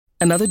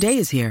Another day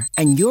is here,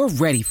 and you're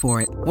ready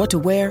for it. What to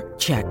wear?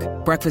 Check.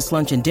 Breakfast,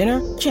 lunch, and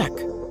dinner? Check.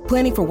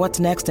 Planning for what's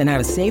next and how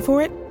to save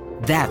for it?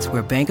 That's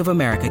where Bank of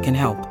America can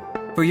help.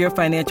 For your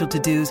financial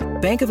to-dos,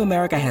 Bank of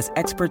America has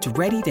experts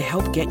ready to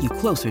help get you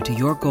closer to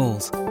your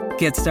goals.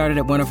 Get started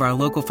at one of our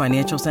local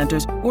financial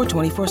centers or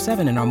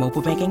 24/7 in our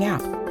mobile banking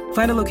app.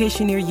 Find a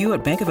location near you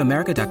at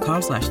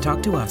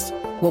bankofamerica.com/talktous.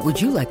 What would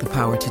you like the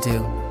power to do?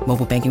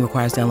 Mobile banking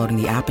requires downloading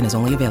the app and is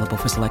only available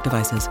for select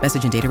devices.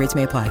 Message and data rates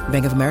may apply.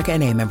 Bank of America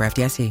N.A., member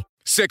FDIC.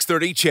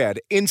 630 CHED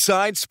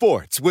Inside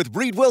Sports with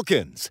Reed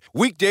Wilkins.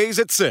 Weekdays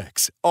at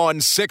 6 on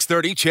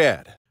 630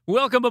 CHED.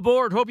 Welcome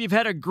aboard. Hope you've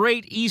had a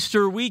great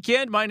Easter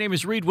weekend. My name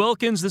is Reed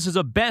Wilkins. This is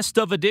a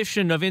best-of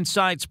edition of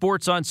Inside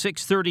Sports on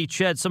 630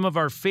 CHED. Some of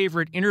our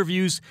favorite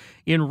interviews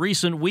in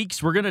recent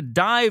weeks. We're going to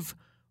dive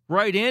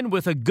right in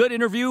with a good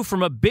interview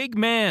from a big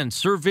man,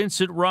 Sir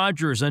Vincent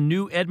Rogers, a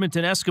new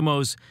Edmonton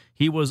Eskimos.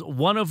 He was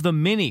one of the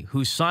many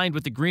who signed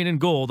with the Green and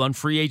Gold on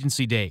free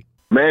agency day.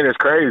 Man, it's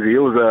crazy. It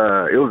was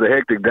a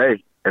hectic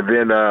day. And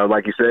then,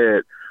 like you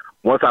said,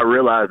 once I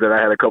realized that I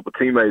had a couple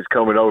teammates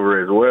coming over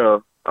as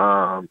well,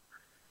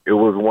 it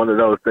was one of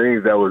those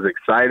things that was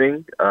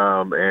exciting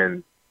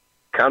and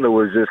kind of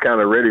was just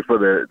kind of ready for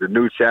the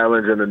new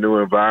challenge and the new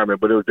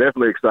environment. But it was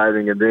definitely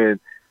exciting. And then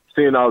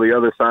seeing all the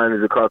other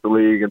signings across the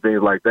league and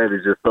things like that,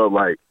 it just felt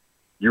like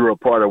you were a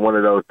part of one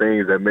of those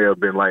things that may have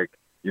been like,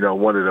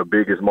 one of the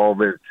biggest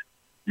moments,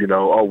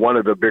 or one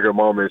of the bigger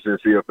moments in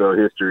CFL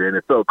history. And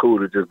it felt cool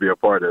to just be a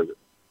part of it.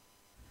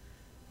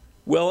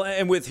 Well,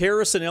 and with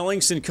Harrison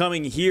Ellingson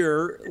coming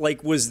here,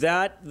 was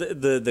that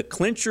the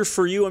clincher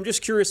for you? I'm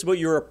just curious about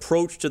your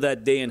approach to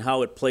that day and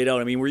how it played out.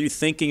 I mean, were you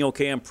thinking,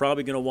 okay, I'm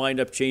probably going to wind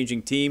up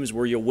changing teams?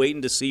 Were you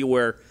waiting to see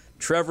where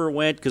Trevor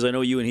went? Because I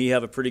know you and he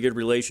have a pretty good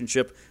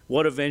relationship.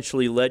 What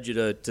eventually led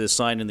you to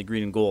sign in the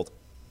Green and Gold?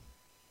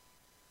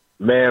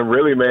 Man,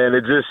 really, man,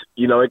 it just,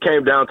 it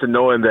came down to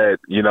knowing that,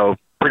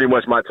 pretty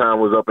much my time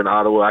was up in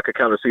Ottawa. I could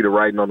kind of see the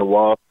writing on the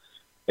wall.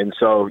 And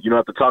so,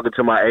 after talking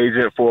to my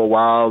agent for a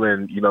while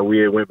and, we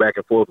had went back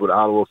and forth with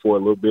Ottawa for a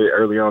little bit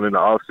early on in the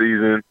off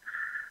season,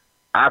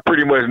 I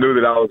pretty much knew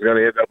that I was going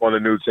to end up on a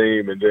new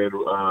team. And then,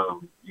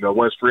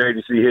 once free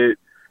agency hit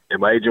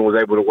and my agent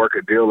was able to work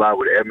a deal out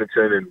with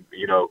Edmonton and,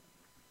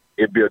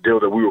 it'd be a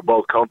deal that we were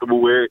both comfortable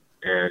with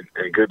and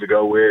good to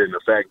go with. And the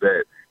fact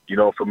that,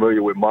 I'm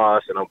familiar with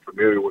Moss and I'm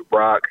familiar with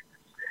Brock,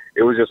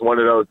 it was just one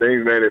of those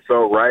things, man. It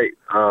felt right.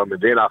 And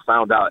then I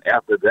found out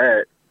after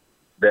that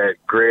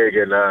Greg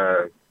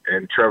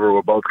and Trevor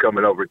were both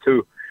coming over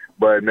too.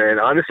 But, man,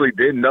 honestly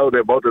didn't know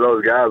that both of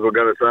those guys were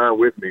going to sign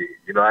with me.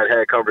 I'd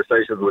had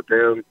conversations with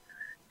them,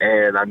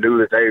 and I knew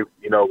that they,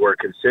 were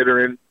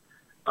considering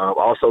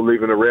also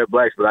leaving the Red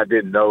Blacks, but I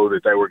didn't know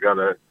that they were going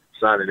to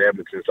sign in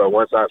Edmonton. So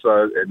once I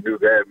saw and knew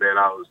that, man,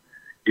 I was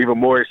even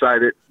more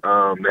excited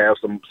to have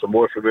some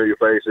more familiar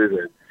faces.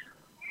 And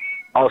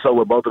also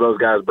what both of those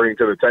guys bring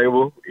to the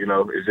table,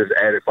 it's just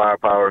added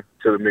firepower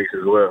to the mix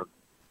as well.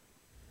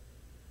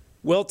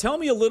 Well, tell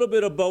me a little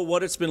bit about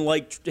what it's been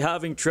like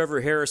having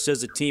Trevor Harris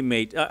as a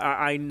teammate.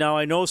 I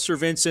know, Sir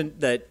Vincent,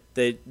 that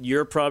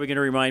you're probably going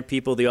to remind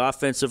people the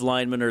offensive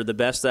linemen are the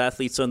best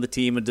athletes on the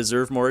team and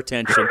deserve more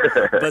attention,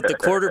 but the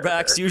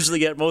quarterbacks usually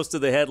get most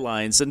of the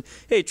headlines. And,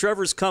 hey,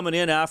 Trevor's coming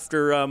in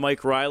after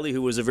Mike Riley,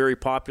 who was a very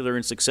popular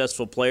and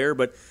successful player.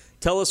 But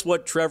tell us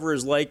what Trevor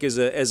is like as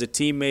a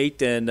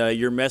teammate and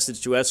your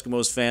message to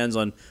Eskimos fans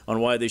on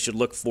why they should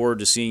look forward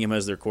to seeing him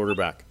as their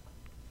quarterback.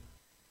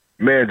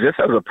 Man, just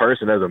as a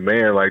person, as a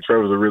man,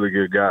 Trevor's a really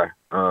good guy.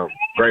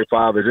 Great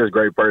father, just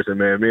great person,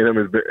 man. Me and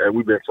him,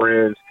 we've been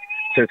friends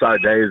since our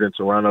days in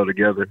Toronto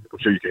together. I'm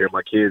sure you can hear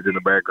my kids in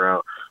the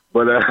background.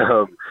 But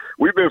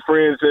we've been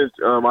friends since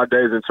our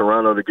days in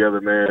Toronto together,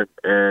 man.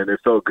 And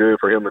it felt good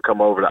for him to come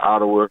over to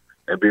Ottawa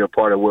and be a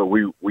part of what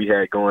we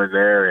had going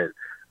there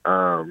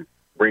and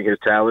bring his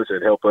talents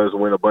and help us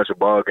win a bunch of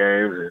ball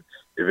games and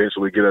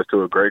eventually get us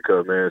to a Grey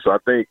Cup, man. So I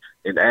think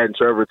in adding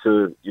Trevor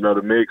to,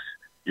 the mix,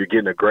 you're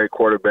getting a great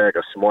quarterback,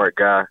 a smart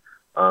guy,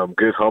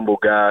 good, humble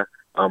guy,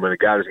 and a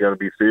guy that's going to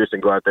be fierce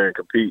and go out there and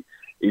compete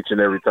each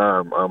and every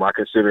time. I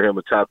consider him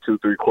a top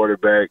 2-3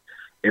 quarterback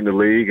in the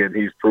league, and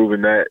he's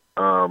proven that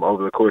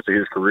over the course of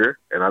his career.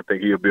 And I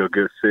think he'll be a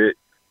good fit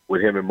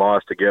with him and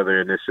Moss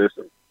together in this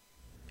system.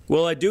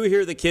 Well, I do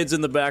hear the kids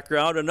in the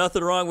background, and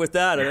nothing wrong with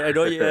that. I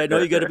know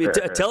you got to be.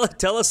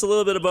 Tell us a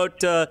little bit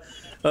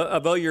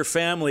about your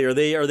family. Are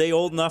they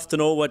old enough to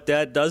know what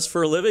Dad does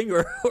for a living,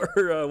 or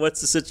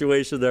what's the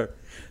situation there?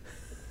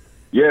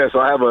 Yeah, so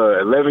I have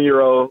a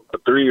 11-year-old, a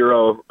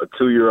 3-year-old, a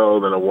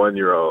 2-year-old, and a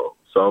 1-year-old.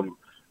 So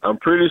I'm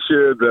pretty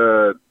sure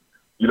the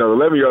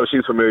 11-year-old,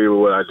 she's familiar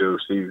with what I do.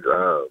 She's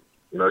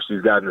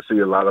she's gotten to see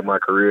a lot of my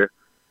career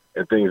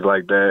and things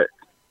like that.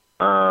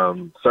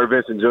 Sir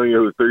Vincent Jr.,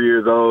 who's 3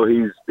 years old,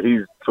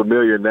 he's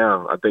familiar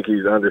now. I think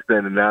he's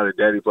understanding now that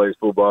Daddy plays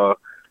football,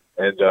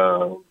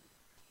 and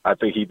I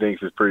think he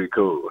thinks it's pretty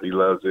cool. He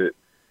loves it.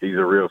 He's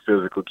a real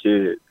physical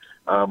kid.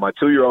 My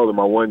 2-year-old and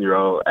my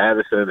 1-year-old,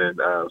 Addison and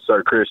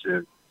Sir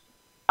Christian,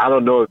 I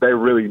don't know if they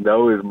really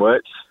know as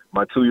much.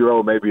 My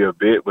 2-year-old maybe a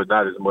bit, but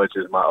not as much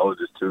as my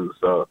oldest two.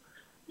 So,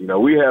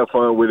 we have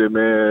fun with it,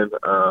 man.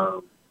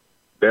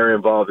 They're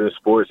involved in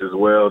sports as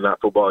well, not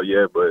football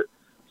yet, but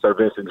Sir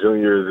Vincent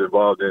Jr. is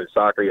involved in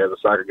soccer. He has a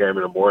soccer game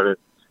in the morning.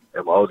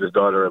 And my oldest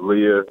daughter,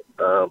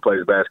 Aaliyah,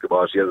 plays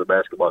basketball. She has a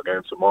basketball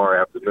game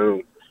tomorrow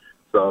afternoon.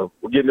 So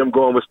we're getting them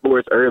going with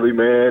sports early,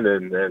 man,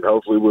 and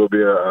hopefully we'll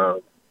be a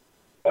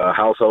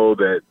household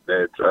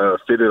that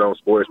fitted on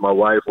sports. My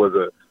wife was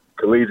a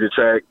collegiate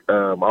track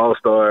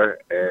all-star,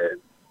 and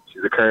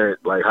she's a current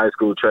high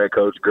school track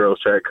coach, girls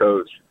track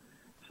coach.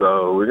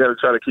 So we got to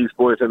try to keep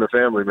sports in the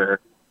family, man.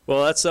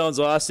 Well, that sounds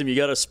awesome. You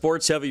got a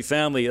sports-heavy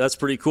family. That's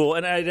pretty cool.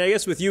 And I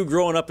guess with you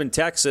growing up in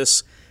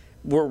Texas,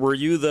 were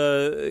you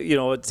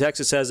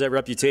Texas has that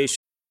reputation?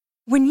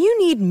 When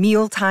you need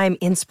mealtime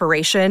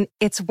inspiration,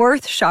 it's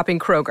worth shopping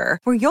Kroger,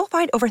 where you'll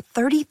find over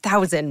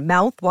 30,000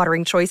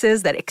 mouth-watering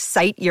choices that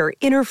excite your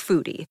inner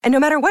foodie. And no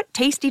matter what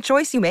tasty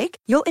choice you make,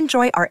 you'll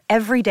enjoy our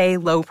everyday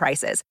low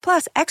prices,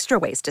 plus extra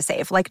ways to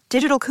save, like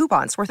digital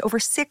coupons worth over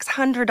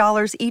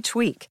 $600 each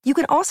week. You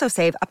can also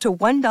save up to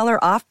 $1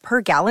 off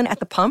per gallon at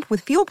the pump with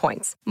fuel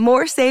points.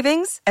 More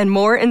savings and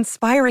more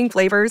inspiring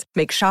flavors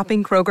make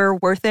shopping Kroger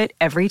worth it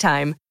every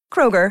time.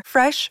 Kroger,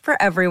 fresh for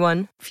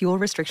everyone. Fuel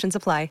restrictions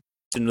apply.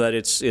 That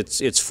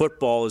it's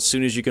football as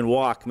soon as you can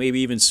walk, maybe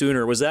even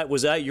sooner. Was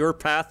that your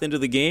path into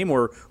the game,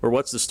 or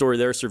what's the story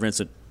there, Sir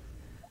Vincent?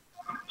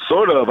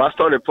 Sort of. I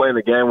started playing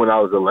the game when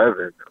I was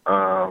 11.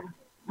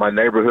 My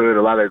neighborhood,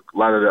 a lot of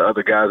the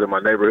other guys in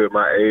my neighborhood,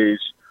 my age,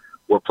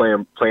 were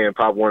playing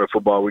Pop Warner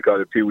football. We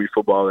called it Pee Wee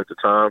football at the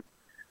time.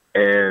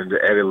 And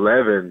at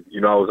 11,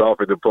 I was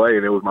offered to play,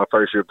 and it was my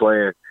first year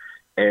playing.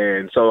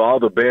 And so all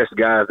the best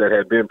guys that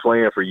had been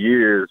playing for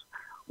years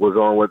was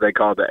on what they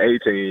called the A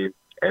team.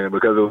 And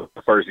because it was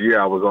the first year,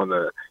 I was on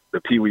the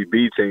Pee Wee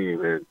B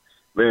team. And,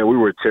 man, we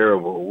were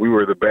terrible. We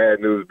were the Bad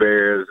News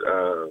Bears.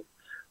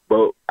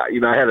 But,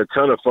 I had a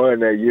ton of fun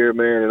that year,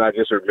 man, and I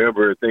just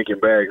remember thinking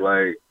back,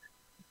 man,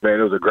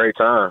 it was a great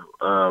time.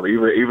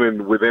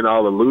 Even within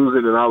all the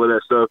losing and all of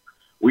that stuff,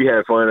 we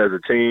had fun as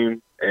a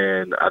team,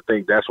 and I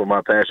think that's where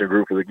my passion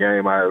grew for the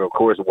game. I, of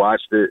course,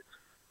 watched it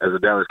as a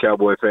Dallas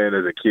Cowboy fan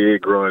as a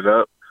kid growing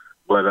up.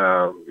 But,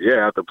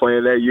 after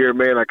playing that year,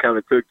 man, I kind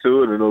of took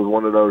to it, and it was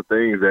one of those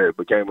things that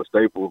became a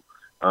staple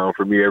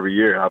for me every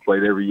year. I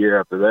played every year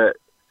after that.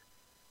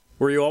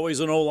 Were you always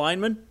an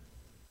O-lineman?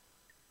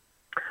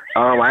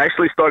 I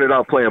actually started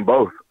out playing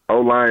both,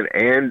 O-line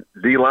and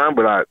D-line,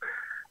 but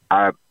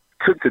I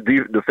took to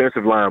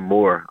defensive line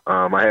more.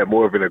 I had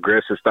more of an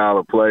aggressive style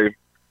of play,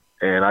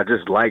 and I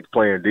just liked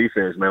playing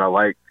defense, man. I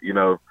liked,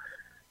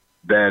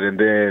 that. And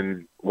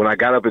then when I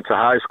got up into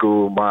high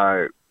school,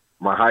 my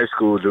high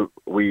school,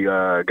 we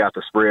got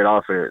the spread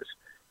offense,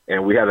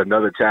 and we had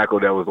another tackle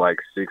that was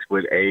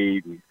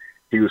 6'8", and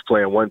he was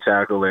playing one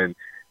tackle, and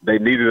they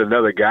needed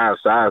another guy of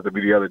size to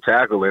be the other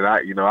tackle, and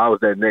I was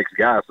that next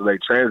guy, so they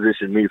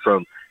transitioned me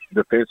from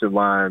defensive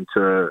line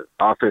to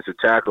offensive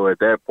tackle at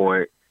that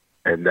point,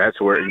 and that's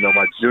where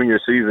my junior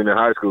season in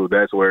high school,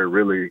 that's where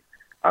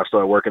I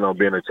started working on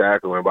being a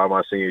tackle, and by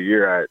my senior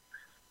year, I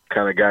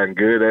kind of gotten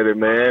good at it,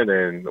 man,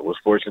 and was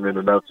fortunate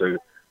enough to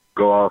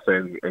go off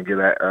and get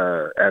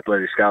an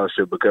athletic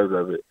scholarship because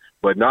of it.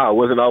 But no, I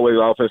wasn't always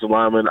an offensive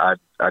lineman. I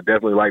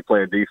definitely liked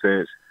playing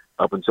defense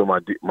up until my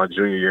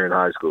junior year in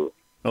high school.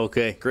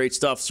 Okay, great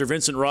stuff. Sir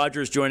Vincent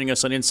Rogers joining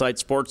us on Inside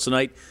Sports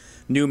tonight.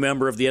 New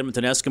member of the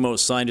Edmonton Eskimos,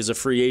 signed as a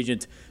free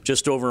agent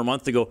just over a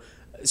month ago.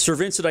 Sir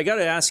Vincent, I got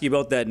to ask you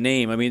about that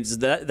name. I mean,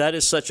 that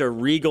is such a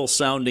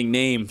regal-sounding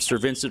name, Sir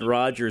Vincent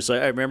Rogers.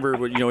 I remember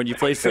when you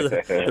played for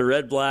the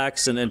Red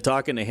Blacks and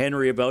talking to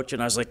Henry about you,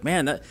 and I was like,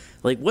 man,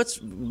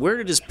 where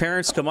did his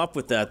parents come up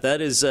with that?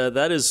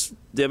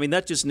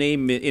 That just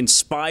name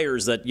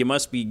inspires that you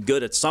must be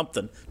good at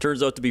something.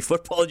 Turns out to be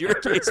football in your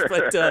case.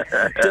 But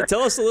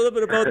tell us a little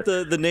bit about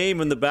the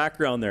name and the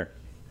background there.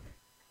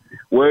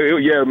 Well,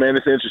 yeah, man,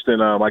 it's interesting.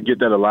 I get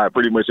that a lot.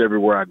 Pretty much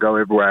everywhere I go,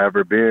 everywhere I've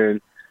ever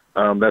been.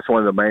 That's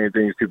one of the main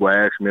things people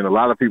ask me, and a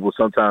lot of people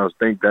sometimes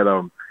think that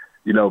I'm,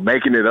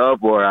 making it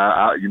up, or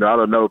I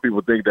don't know.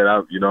 People think that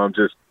I'm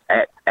just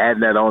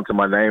adding that on to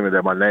my name, and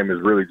that my name is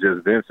really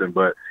just Vincent.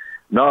 But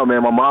no,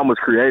 man, my mom was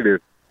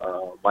creative.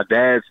 My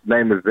dad's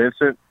name is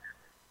Vincent,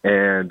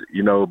 and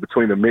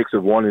between the mix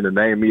of wanting to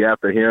name me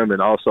after him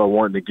and also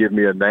wanting to give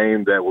me a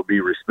name that would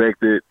be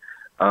respected,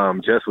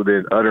 just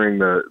within uttering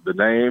the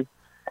name,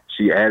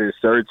 she added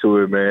Sir to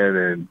it, man,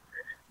 and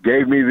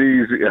gave me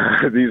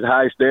these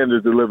high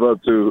standards to live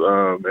up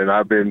to, and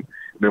I've been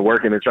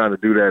working and trying to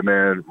do that,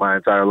 man, my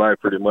entire life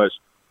pretty much.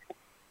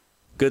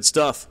 Good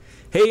stuff.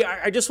 Hey,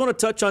 I just want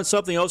to touch on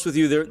something else with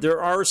you.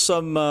 There are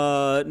some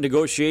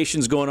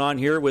negotiations going on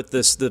here with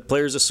the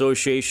Players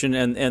Association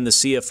and the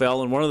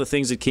CFL, and one of the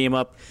things that came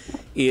up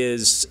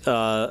is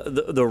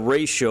the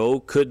ratio.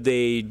 Could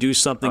they do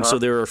something so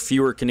there are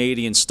fewer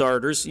Canadian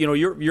starters?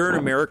 You're an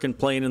American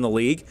playing in the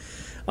league.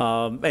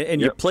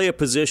 And you play a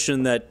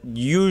position that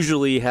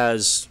usually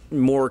has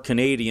more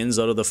Canadians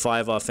out of the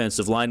 5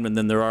 offensive linemen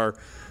than there are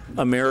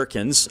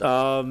Americans.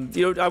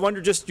 I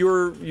wonder just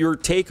your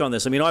take on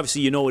this. I mean,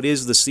 obviously, it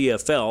is the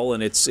CFL,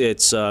 and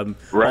it's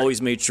right.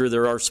 Always made sure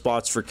there are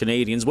spots for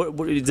Canadians. What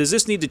does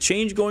this need to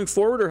change going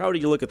forward, or how do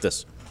you look at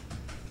this?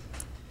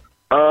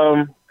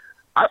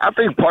 I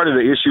think part of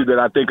the issue that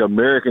I think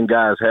American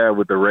guys have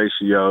with the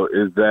ratio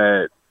is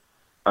that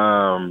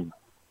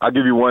I'll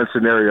give you one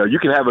scenario. You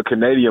can have a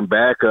Canadian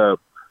backup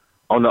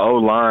on the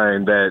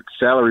O-line that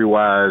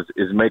salary-wise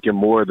is making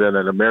more than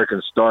an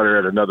American starter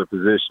at another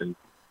position.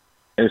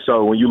 And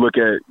so when you look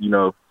at,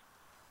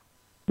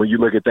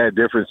 that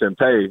difference in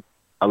pay,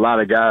 a lot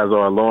of guys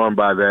are alarmed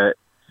by that.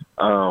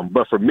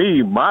 But for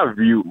me, my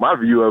view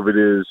of it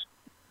is,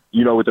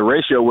 with the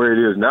ratio where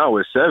it is now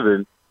with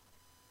 7,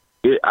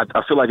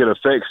 I feel like it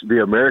affects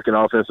the American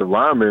offensive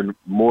lineman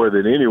more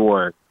than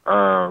anyone.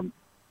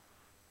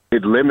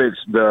 It limits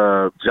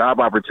the job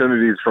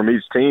opportunities from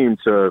each team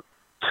to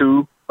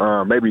 2,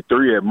 maybe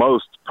 3 at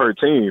most per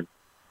team.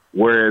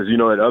 Whereas,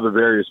 at other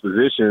various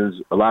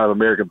positions, a lot of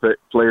American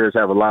players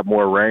have a lot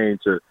more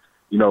range to,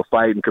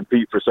 fight and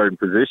compete for certain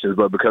positions.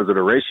 But because of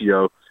the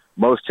ratio,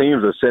 most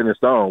teams are set in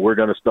stone. We're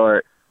going to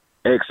start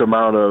X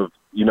amount of,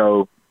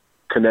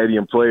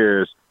 Canadian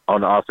players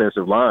on the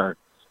offensive line.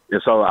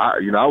 And so, I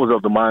was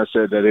of the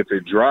mindset that if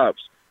it drops,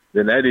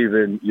 then that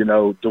even,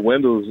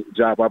 dwindles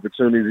job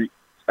opportunities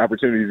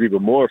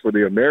even more for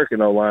the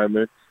American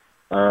O-linemen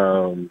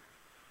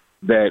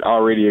that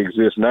already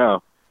exist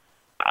now.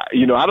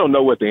 I don't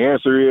know what the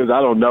answer is. I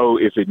don't know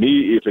if it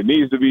needs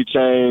to be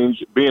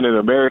changed. Being an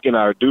American,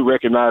 I do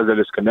recognize that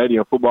it's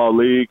Canadian Football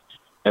League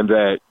and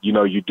that,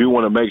 you do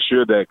want to make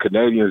sure that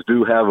Canadians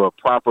do have a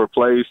proper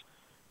place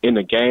in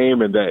the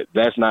game and that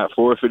that's not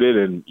forfeited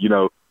and,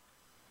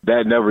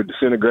 that never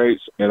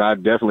disintegrates, and I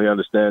definitely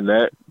understand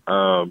that.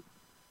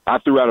 I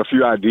threw out a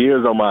few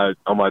ideas on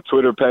my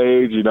Twitter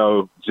page,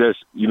 just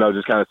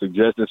kind of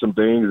suggesting some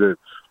things. And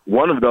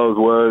one of those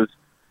was,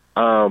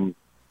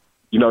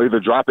 either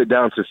drop it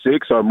down to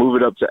 6 or move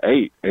it up to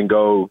 8 and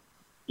go,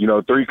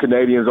 3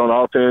 Canadians on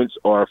offense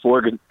or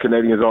 4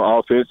 Canadians on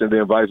offense and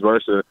then vice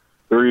versa,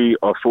 3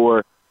 or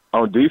 4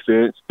 on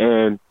defense.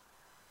 And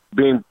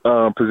being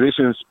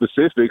position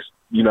specifics,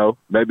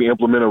 maybe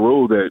implement a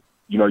rule that,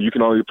 you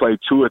can only play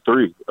 2 or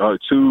 3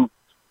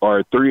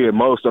 at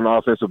most on the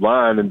offensive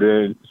line, and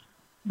then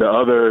the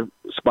other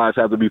spots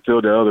have to be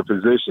filled at other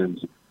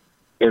positions.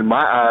 In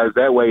my eyes,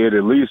 that way it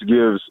at least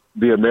gives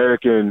the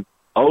American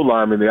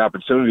O-lineman the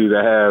opportunity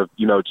to have,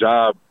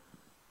 job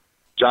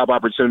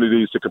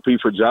opportunities to compete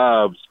for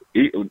jobs,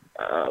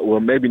 well,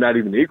 maybe not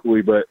even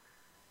equally, but,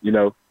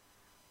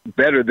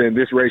 better than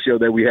this ratio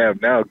that we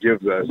have now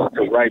gives us.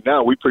 Because right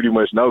now we pretty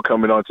much know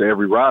coming onto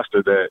every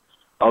roster that,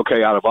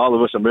 okay, out of all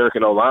of us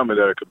American O-linemen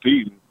that are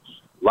competing,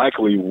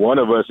 likely one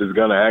of us is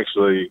going to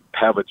actually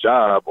have a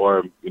job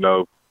or,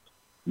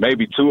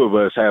 maybe 2 of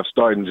us have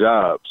starting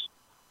jobs.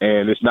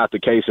 And it's not the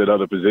case at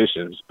other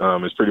positions.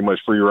 It's pretty much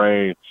free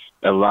reign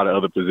at a lot of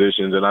other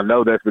positions. And I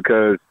know that's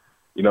because,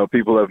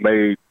 people have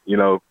made,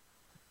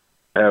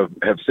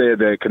 have said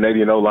that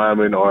Canadian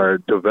O-linemen are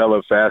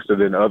developed faster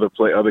than other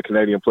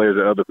Canadian players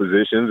at other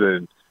positions.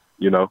 And,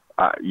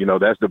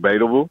 that's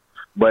debatable.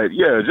 But,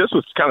 yeah, just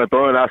was kind of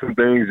throwing out some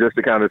things just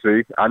to kind of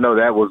see. I know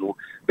that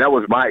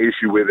was my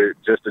issue with it,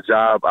 just the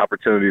job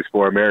opportunities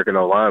for American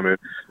O-linemen.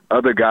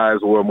 Other guys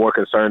were more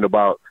concerned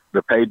about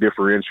the pay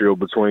differential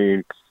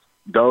between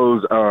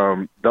those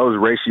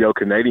ratio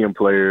Canadian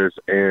players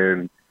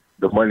and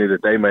the money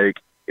that they make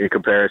in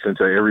comparison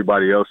to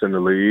everybody else in the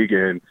league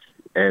and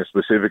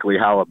specifically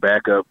how a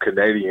backup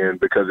Canadian,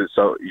 because it's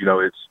so,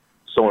 it's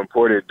so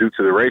important due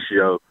to the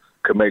ratio,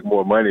 could make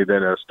more money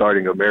than a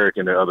starting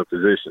American at other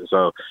positions.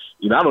 So,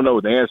 I don't know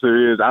what the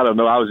answer is. I don't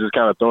know. I was just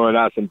kind of throwing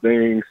out some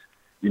things.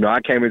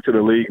 I came into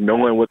the league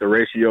knowing what the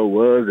ratio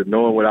was and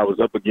knowing what I was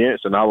up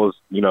against, and I was,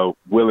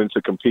 willing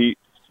to compete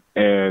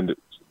and,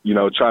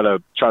 try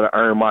to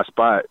earn my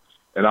spot.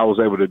 And I was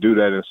able to do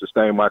that and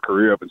sustain my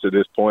career up until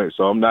this point.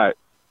 So I'm not,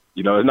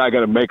 it's not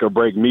going to make or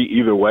break me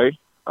either way.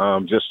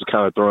 Just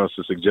kind of throwing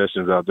some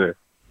suggestions out there.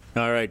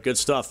 All right, good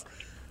stuff.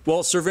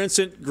 Well, Sir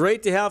Vincent,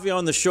 great to have you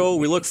on the show.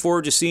 We look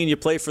forward to seeing you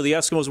play for the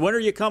Eskimos. When are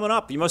you coming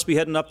up? You must be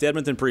heading up to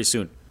Edmonton pretty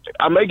soon.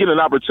 I may get an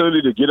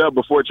opportunity to get up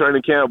before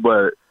training camp,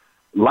 but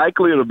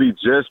likely it'll be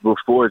just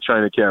before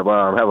training camp.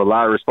 I have a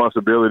lot of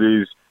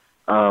responsibilities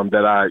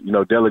that I,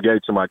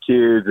 delegate to my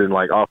kids and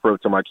offer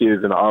up to my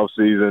kids in the off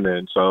season,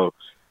 and so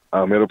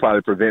it'll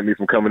probably prevent me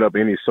from coming up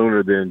any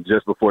sooner than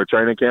just before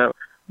training camp.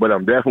 But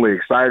I'm definitely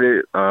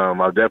excited.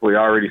 I've definitely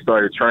already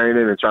started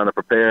training and trying to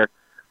prepare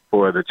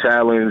for the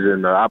challenge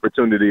and the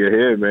opportunity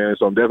ahead, man.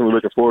 So I'm definitely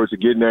looking forward to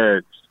getting there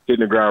and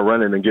hitting the ground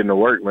running and getting to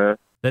work, man.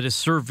 That is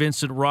Sir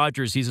Vincent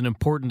Rogers. He's an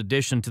important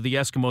addition to the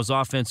Eskimos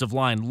offensive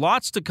line.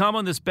 Lots to come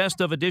on this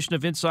best of edition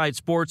of Inside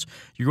Sports.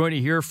 You're going to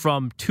hear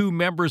from 2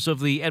 members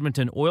of the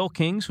Edmonton Oil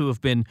Kings who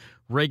have been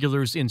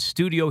regulars in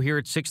studio here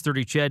at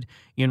 630 CHED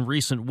in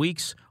recent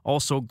weeks.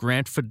 Also,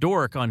 Grant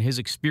Fedoruk on his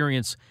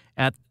experience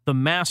at the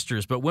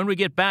Masters. But when we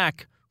get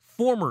back,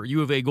 former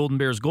U of A Golden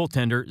Bears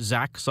goaltender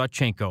Zach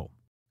Sawchenko.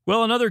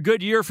 Well, another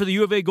good year for the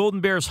U of A Golden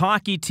Bears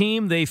hockey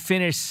team. They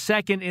finished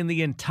second in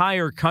the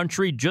entire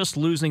country, just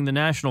losing the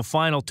national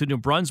final to New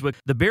Brunswick.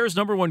 The Bears'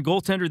 number one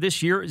goaltender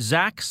this year,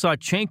 Zach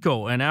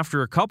Sawchenko, and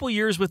after a couple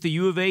years with the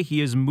U of A,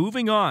 he is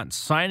moving on,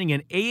 signing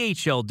an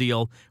AHL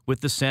deal with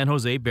the San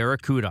Jose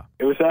Barracuda.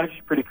 It was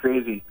actually pretty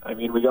crazy. I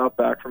mean, we got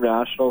back from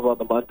Nationals on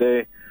the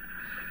Monday,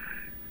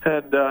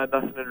 and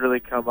nothing had really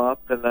come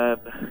up. And then,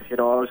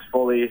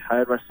 I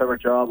had my summer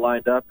job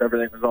lined up.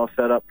 Everything was all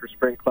set up for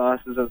spring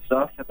classes and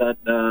stuff. And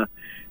then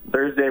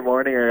Thursday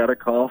morning, I got a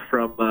call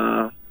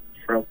from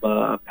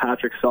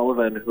Patrick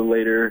Sullivan, who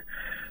later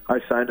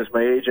I signed as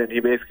my agent. He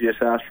basically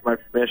just asked for my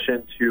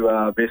permission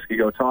to basically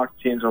go talk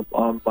to teams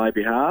on my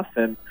behalf.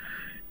 And,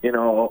 I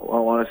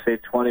want to say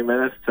 20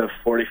 minutes to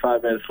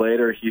 45 minutes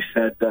later, he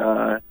said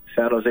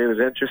San Jose was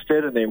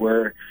interested, and they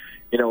were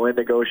in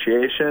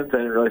negotiations. I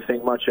didn't really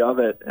think much of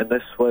it. And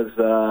this was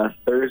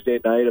Thursday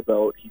night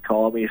he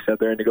called me, he said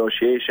they're in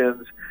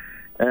negotiations.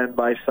 And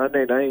by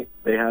Sunday night,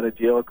 they had a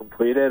deal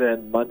completed,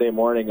 and Monday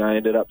morning I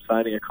ended up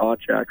signing a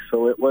contract.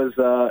 So it was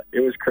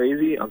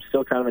crazy. I'm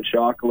still kind of in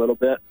shock a little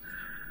bit.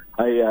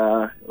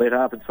 It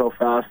happened so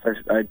fast.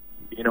 I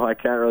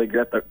can't really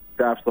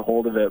grasp the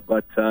hold of it.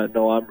 But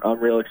no, I'm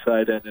real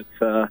excited.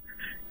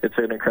 It's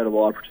an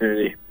incredible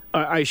opportunity.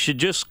 I should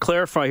just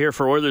clarify here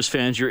for Oilers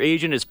fans, your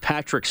agent is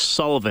Patrick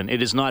Sullivan.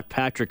 It is not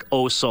Patrick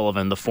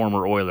O'Sullivan, the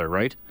former Oiler,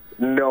 right?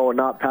 No,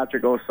 not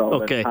Patrick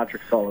O'Sullivan. Okay.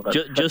 Patrick Sullivan.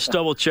 Just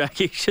double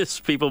checking.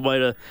 Just people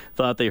might have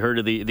thought they heard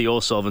of the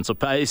O'Sullivan. So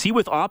is he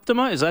with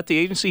Optima? Is that the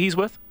agency he's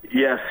with?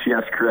 Yes,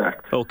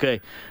 correct.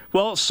 Okay.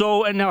 Well,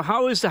 and now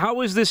how is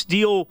this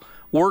deal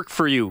work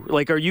for you?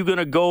 Like, are you going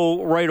to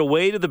go right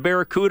away to the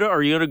Barracuda?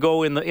 Are you going to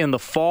go in the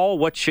fall?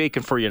 What's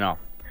shaking for you now?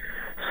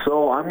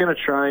 So I'm going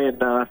to try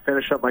and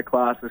finish up my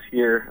classes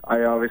here.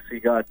 I obviously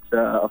got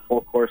a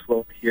full course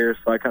load here,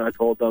 so I kind of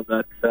told them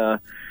that,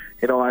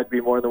 I'd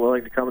be more than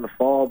willing to come in the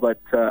fall. But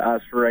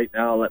as for right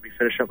now, let me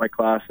finish up my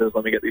classes.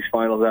 Let me get these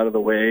finals out of the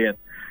way. And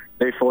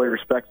they fully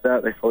respect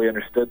that. They fully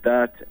understood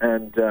that.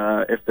 And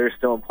if they're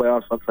still in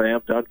playoffs once I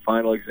am done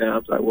final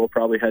exams, I will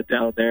probably head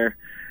down there.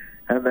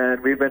 And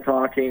then we've been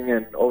talking,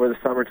 and over the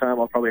summertime,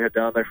 I'll probably head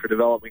down there for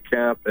development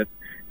camp and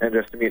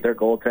just to meet their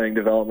goaltending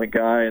development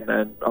guy. And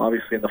then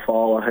obviously in the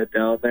fall, I'll head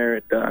down there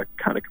and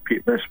kind of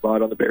compete for their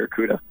spot on the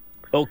Barracuda.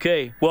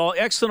 Okay. Well,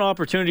 excellent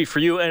opportunity for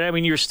you. And I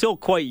mean, you're still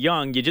quite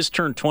young. You just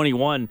turned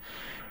 21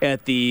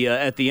 at the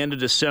end of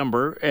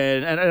December.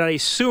 And I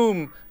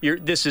assume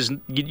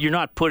you're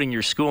not putting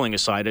your schooling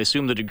aside. I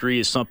assume the degree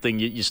is something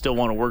you still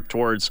want to work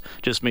towards,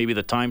 just maybe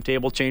the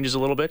timetable changes a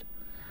little bit?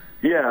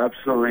 Yeah,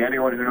 absolutely.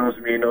 Anyone who knows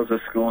me knows that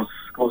school's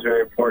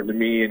very important to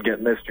me, and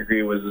getting this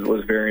degree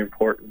was very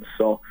important.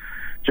 So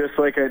just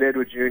like I did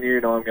with junior,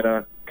 I'm going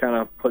to kind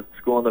of put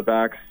school in the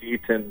back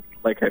seat, and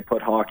like I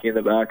put hockey in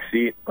the back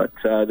seat. But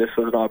this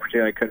was an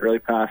opportunity I couldn't really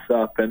pass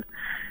up. And,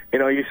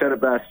 you said it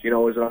best, it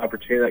was an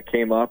opportunity that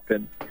came up.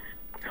 And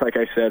like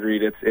I said,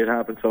 Reed, it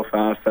happened so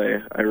fast.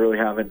 I really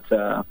haven't,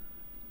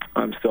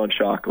 I'm still in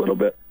shock a little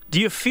bit. Do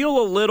you feel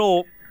a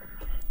little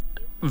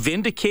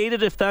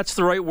vindicated, if that's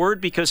the right word,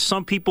 because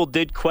some people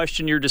did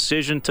question your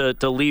decision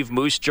to leave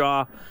Moose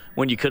Jaw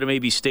when you could have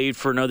maybe stayed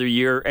for another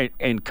year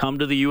and come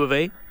to the U of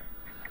A?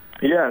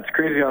 Yeah, it's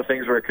crazy how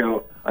things work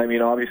out. I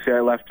mean, obviously I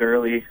left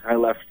early. I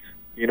left,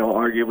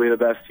 arguably the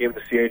best team in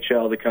the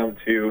CHL to come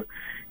to,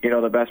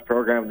 the best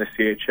program in the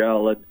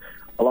CHL. And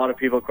a lot of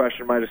people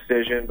questioned my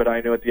decision, but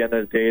I knew at the end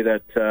of the day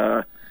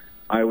that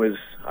I was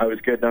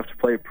good enough to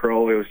play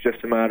pro. It was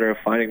just a matter of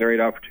finding the right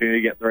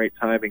opportunity, getting the right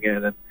timing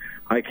in. And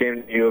I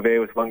came to U of A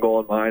with one goal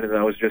in mind, and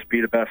that was just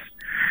be the best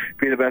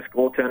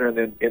goaltender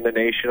in the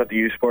nation at the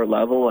U Sport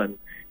level. And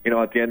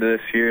at the end of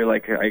this year,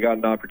 I got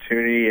an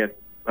opportunity, and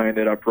I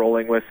ended up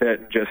rolling with it,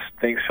 and just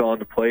things fell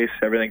into place.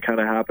 Everything kind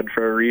of happened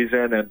for a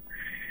reason, and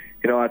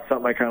that's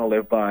something I kind of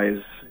live by.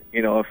 Is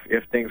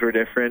if things were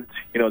different,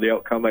 the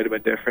outcome might have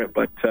been different,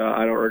 but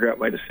I don't regret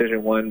my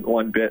decision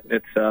one bit.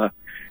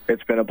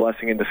 It's been a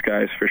blessing in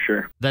disguise for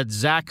sure. That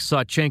Zach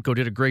Sawchenko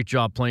did a great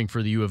job playing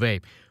for the U of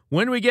A.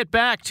 When we get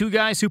back, two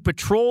guys who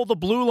patrol the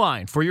blue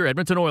line for your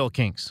Edmonton Oil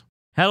Kings.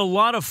 Had a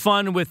lot of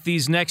fun with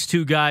these next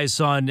two guys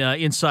on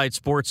Inside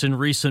Sports in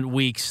recent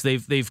weeks.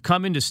 They've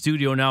come into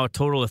studio now a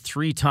total of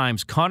 3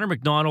 times. Connor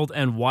McDonald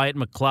and Wyatt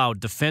McLeod,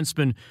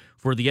 defensemen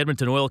for the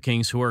Edmonton Oil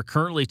Kings, who are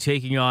currently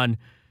taking on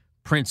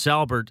Prince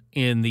Albert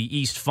in the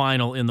East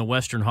Final in the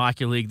Western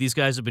Hockey League. These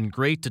guys have been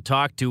great to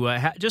talk to.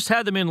 Just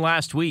had them in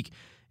last week,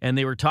 and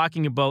they were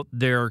talking about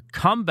their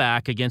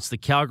comeback against the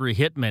Calgary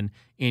Hitmen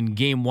in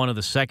Game 1 of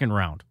the second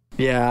round.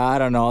 Yeah, I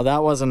don't know.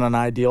 That wasn't an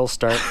ideal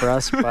start for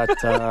us,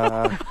 but...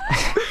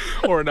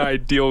 or an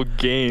ideal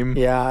game.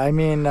 Yeah, I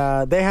mean,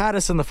 they had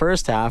us in the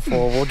first half.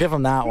 We'll give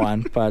them that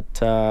one.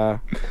 But, I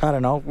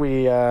don't know.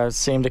 We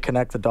seemed to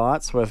connect the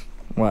dots with,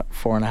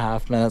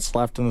 4.5 minutes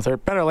left in the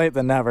third. Better late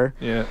than never.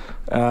 Yeah.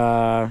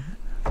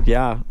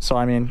 So,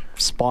 I mean,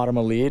 spot them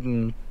a lead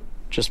and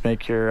just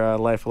make your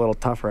life a little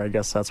tougher. I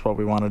guess that's what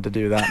we wanted to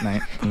do that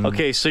night.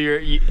 Okay, so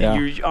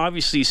you're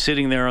obviously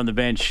sitting there on the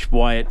bench,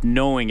 Wyatt,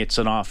 knowing it's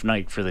an off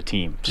night for the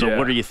team. So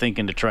what are you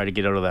thinking to try to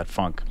get out of that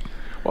funk?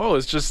 Well,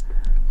 it's just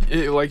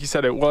like you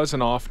said, it was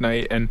an off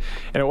night, and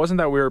it wasn't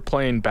that we were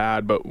playing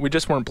bad, but we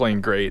just weren't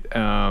playing great.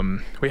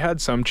 We had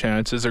some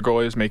chances. Our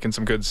goalie was making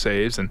some good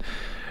saves, and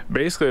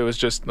basically it was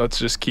just, let's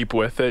just keep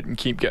with it and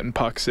keep getting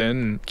pucks in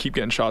and keep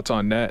getting shots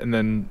on net. And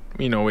then,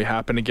 we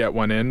happened to get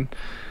one in.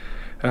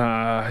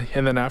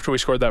 And then after we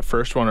scored that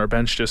first one, our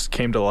bench just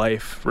came to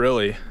life,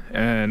 really.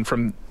 And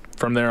from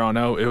there on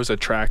out, it was a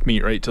track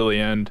meet right till the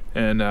end.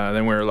 And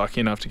then we were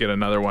lucky enough to get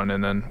another one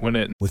and then win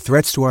it. With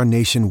threats to our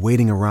nation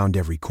waiting around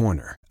every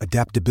corner,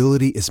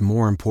 adaptability is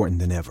more important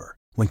than ever.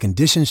 When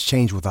conditions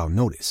change without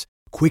notice,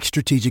 quick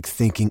strategic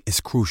thinking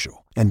is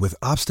crucial. And with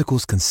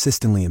obstacles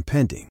consistently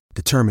impending,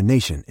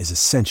 determination is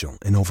essential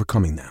in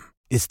overcoming them.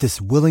 It's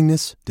this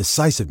willingness,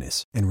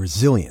 decisiveness, and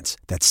resilience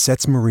that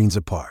sets Marines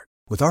apart.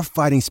 With our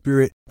fighting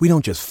spirit, we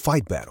don't just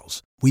fight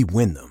battles, we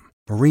win them.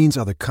 Marines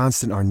are the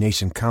constant our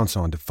nation counts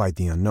on to fight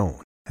the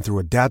unknown. And through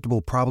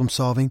adaptable problem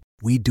solving,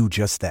 we do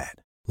just that.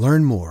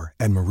 Learn more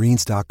at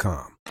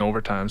marines.com.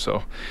 Overtime,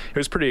 so it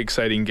was a pretty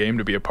exciting game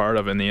to be a part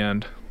of in the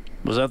end.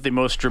 Was that the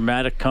most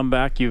dramatic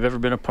comeback you've ever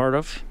been a part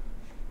of?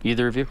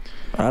 Either of you?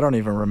 I don't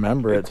even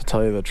remember it, to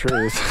tell you the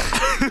truth.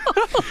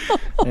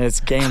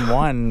 It's game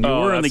one. You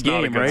were in the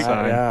game, right?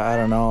 I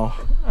don't know.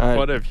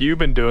 What have you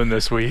been doing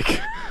this week?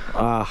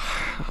 I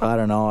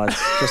don't know.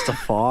 It's just a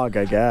fog,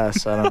 I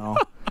guess. I don't know.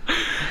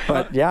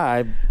 But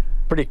yeah,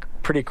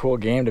 pretty cool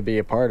game to be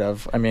a part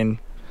of. I mean,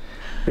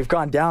 we've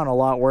gone down a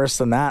lot worse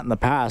than that in the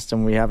past,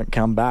 and we haven't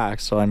come back.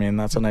 So I mean,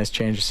 that's a nice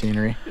change of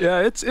scenery. Yeah,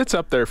 it's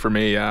up there for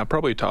me.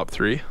 Probably top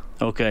 3.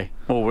 Okay.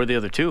 Well, where are the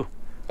other 2?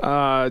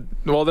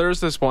 Well, there was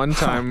this one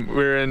time we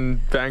were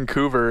in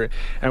Vancouver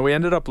and we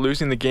ended up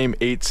losing the game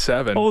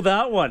 8-7. Oh,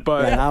 that one.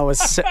 But yeah, that was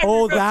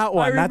that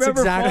one. That's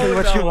exactly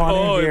what you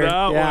wanted to hear.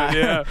 That one,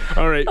 yeah.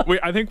 All right.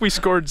 I think we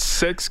scored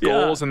 6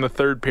 goals in the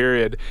third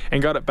period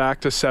and got it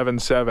back to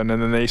 7-7, and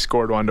then they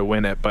scored one to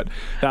win it. But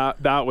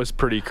that was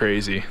pretty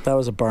crazy. That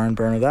was a barn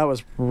burner. That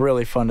was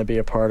really fun to be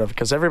a part of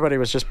because everybody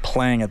was just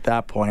playing at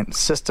that point.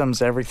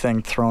 Systems,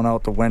 everything thrown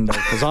out the window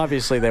because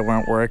obviously they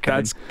weren't working.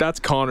 That's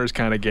Connor's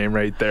kind of game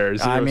right there.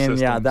 I mean,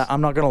 systems. Yeah,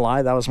 I'm not going to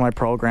lie. That was my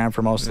program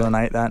for most of the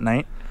night that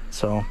night.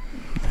 So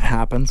it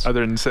happens.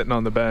 Other than sitting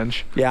on the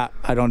bench. Yeah,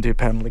 I don't do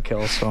penalty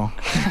kills. So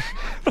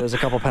there's a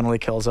couple penalty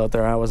kills out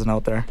there. I wasn't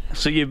out there.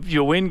 So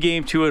you win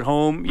game 2 at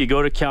home. You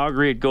go to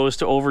Calgary. It goes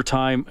to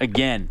overtime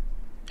again.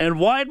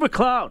 And Wyatt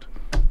McLeod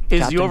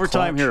is Captain the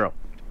overtime Clutch. hero.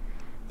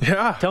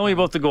 Yeah. Tell me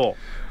about the goal.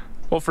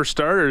 Well, for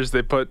starters,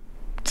 they put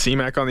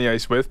C-Mac on the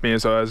ice with me,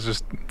 so I was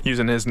just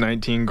using his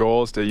 19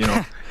 goals to,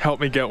 help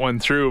me get one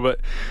through. But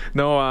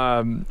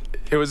no,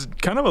 it was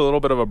kind of a little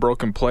bit of a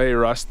broken play.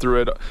 Russ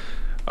threw it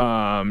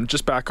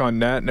just back on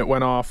net, and it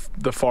went off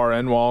the far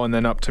end wall and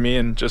then up to me,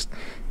 and just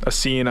a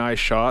C&I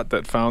shot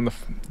that found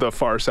the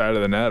far side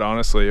of the net.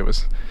 Honestly, it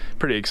was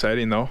pretty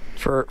exciting, though.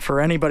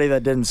 For anybody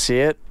that didn't see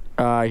it,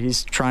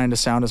 he's trying to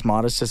sound as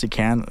modest as he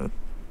can.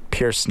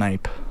 Pure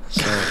snipe.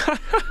 So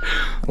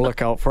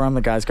look out for him.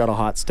 The guy's got a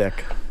hot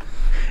stick.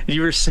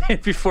 You were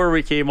saying before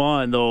we came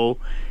on, though,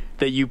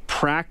 that you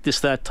practice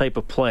that type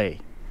of play.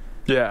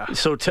 Yeah.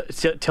 So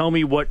tell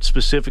me what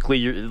specifically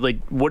you're like.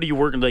 What are you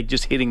working like?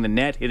 Just hitting the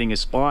net, hitting a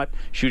spot,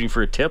 shooting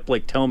for a tip.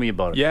 Like, tell me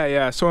about it.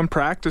 Yeah. So in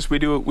practice, we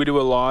do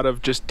a lot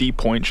of just deep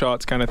point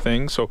shots kind of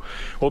thing. So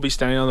we'll be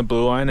standing on the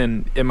blue line,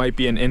 and it might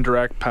be an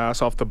indirect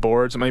pass off the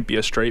boards. It might be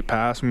a straight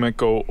pass. We might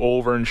go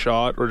over and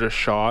shot or just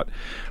shot.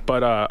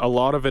 But a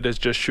lot of it is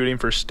just shooting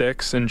for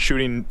sticks and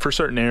shooting for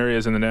certain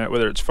areas in the net,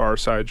 whether it's far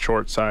side,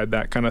 short side,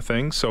 that kind of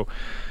thing. So.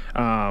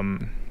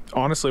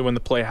 Honestly, when the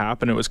play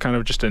happened, it was kind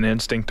of just an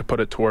instinct to put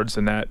it towards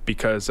the net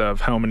because of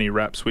how many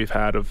reps we've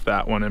had of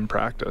that one in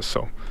practice.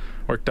 So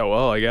worked out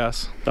well, I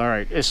guess. All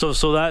right. So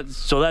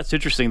that's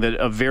interesting, that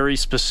a very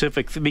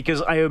specific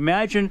because I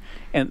imagine,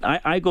 and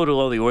I go to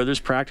all the Oilers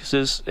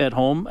practices at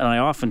home, and I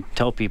often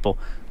tell people,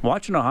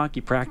 watching a hockey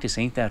practice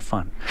ain't that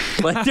fun.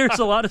 Like, there's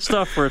a lot of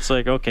stuff where it's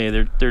like,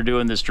 okay, they're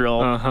doing this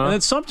drill, and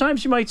then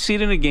sometimes you might see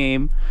it in a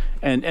game,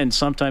 and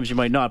sometimes you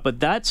might not. But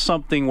that's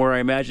something where I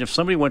imagine if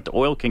somebody went to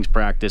Oil Kings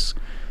practice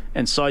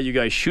and saw you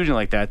guys shooting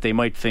like that, they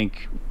might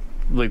think,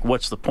 like,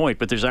 what's the point?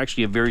 But there's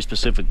actually a very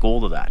specific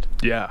goal to that.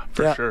 Yeah,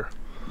 for sure.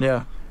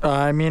 Yeah.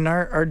 I mean,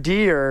 our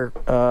D are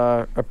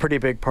a pretty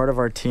big part of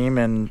our team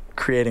in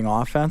creating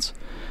offense.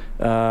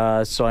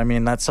 So, I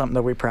mean, that's something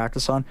that we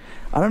practice on.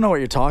 I don't know what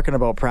you're talking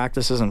about.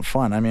 Practice isn't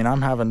fun. I mean,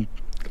 I'm having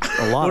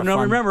a lot of fun.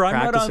 No, remember,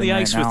 I'm not on the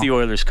ice with the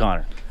Oilers,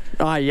 Connor.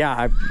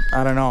 Yeah,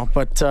 I don't know,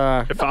 but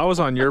if I was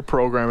on your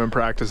program in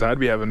practice, I'd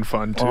be having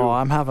fun too. Oh,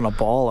 I'm having a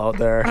ball out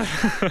there.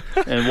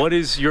 And what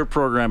is your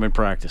program in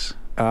practice?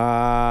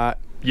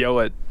 Yell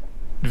at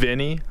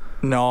Vinny.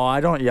 No, I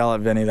don't yell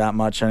at Vinny that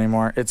much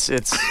anymore. It's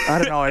I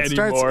don't know.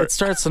 It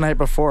starts the night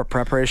before.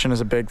 Preparation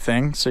is a big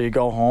thing. So you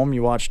go home,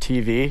 you watch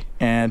TV,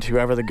 and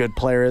whoever the good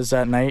player is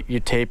that night, you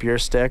tape your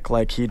stick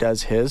like he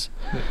does his,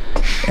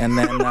 and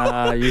then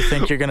you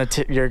think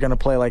you're gonna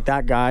play like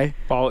that guy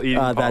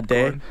that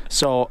day.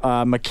 So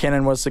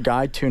McKinnon was the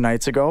guy 2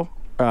 nights ago.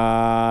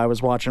 I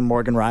was watching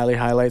Morgan Rielly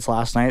highlights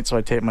last night, so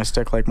I taped my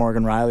stick like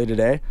Morgan Rielly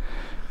today,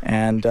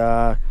 and.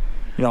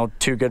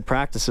 2 good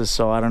practices.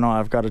 So I don't know.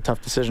 I've got a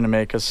tough decision to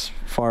make as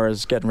far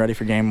as getting ready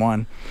for game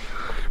 1.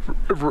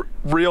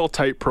 Real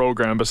tight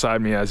program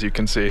beside me, as you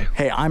can see.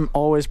 Hey, I'm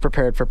always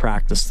prepared for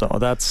practice, though.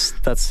 That's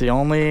the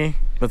only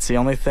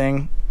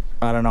thing.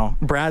 I don't know.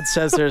 Brad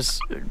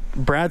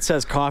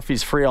says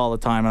coffee's free all the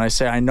time, and I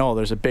say I know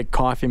there's a big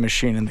coffee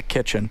machine in the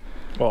kitchen.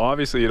 Well,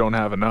 obviously you don't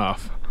have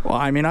enough. Well,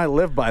 I mean, I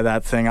live by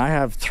that thing. I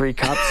have 3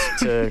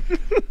 cups to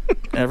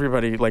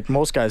everybody. Like,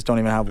 most guys don't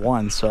even have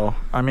 1. So,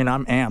 I mean,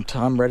 I'm amped.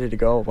 I'm ready to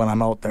go when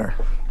I'm out there.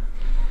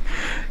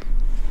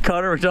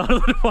 Connor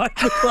McDonald and Mike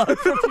McLeod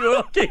from the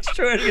Oil Kings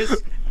joining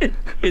us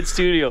in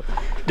studio.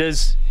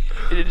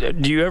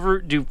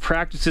 Do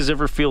practices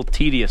ever feel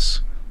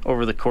tedious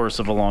over the course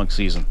of a long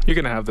season? You're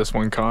going to have this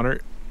one, Connor.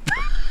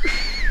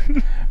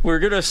 We're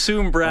going to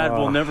assume Brad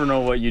will never know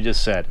what you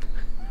just said.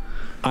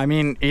 I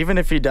mean, even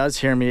if he does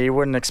hear me, he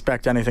wouldn't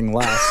expect anything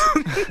less.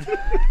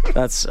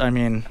 I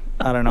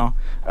don't know.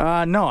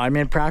 No, I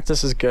mean,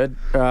 practice is good.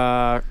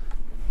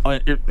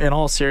 In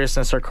all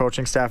seriousness, our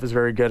coaching staff is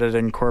very good at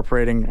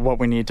incorporating what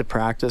we need to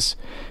practice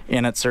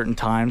in at certain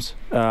times.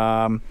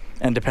 And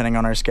depending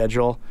on our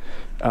schedule,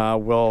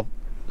 we'll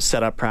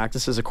set up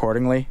practices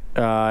accordingly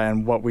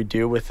and what we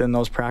do within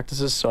those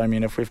practices. So, I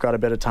mean, if we've got a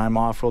bit of time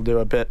off, we'll do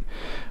a bit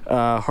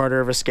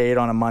harder of a skate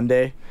on a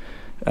Monday.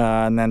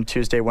 And then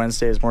Tuesday,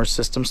 Wednesday is more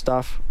system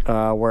stuff.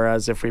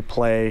 Whereas if we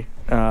play,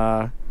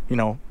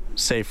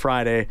 say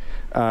Friday,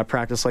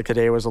 practice like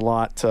today was a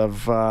lot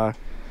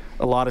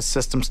of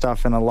system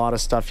stuff and a lot of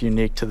stuff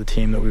unique to the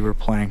team that we were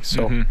playing.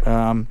 So,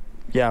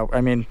 yeah,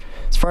 I mean,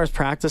 as far as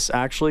practice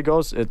actually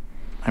goes,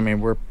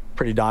 we're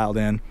pretty dialed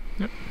in.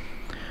 Yep.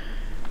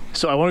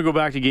 So I want to go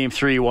back to Game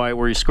 3, Wyatt,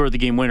 where you scored the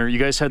game winner. You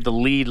guys had the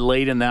lead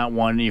late in that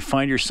one, and you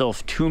find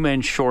yourself 2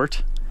 men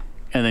short,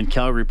 and then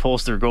Calgary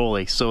pulls their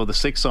goalie. So the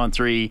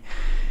 6-on-3,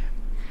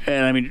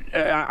 and I mean,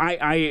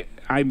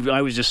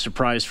 I was just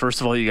surprised.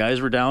 First of all, you guys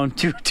were down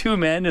two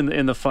men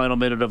in the final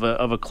minute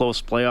of a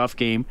close playoff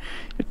game.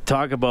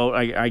 Talk about,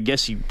 I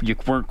guess you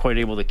weren't quite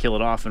able to kill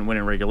it off and win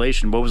in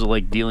regulation. What was it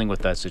like dealing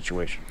with that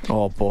situation?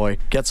 Oh boy,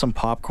 get some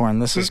popcorn.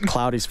 This is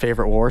Cloudy's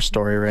favorite war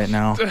story right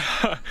now.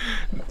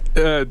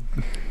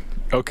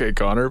 Okay,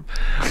 Connor.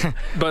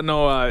 But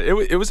no,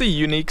 it was a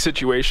unique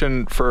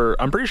situation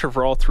I'm pretty sure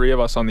for all 3 of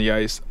us on the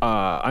ice.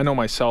 I know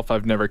myself,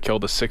 I've never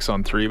killed a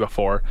 6-on-3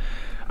 before.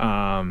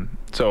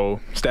 So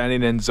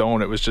standing in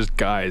zone, it was just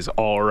guys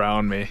all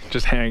around me,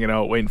 just hanging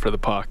out, waiting for the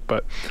puck.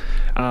 But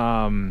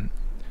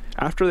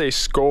after they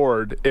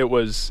scored, it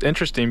was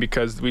interesting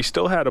because we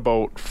still had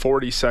about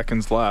 40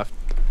 seconds left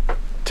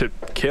to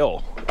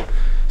kill.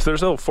 So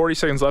there's still 40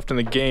 seconds left in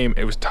the game.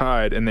 It was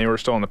tied, and they were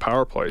still on the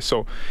power play.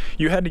 So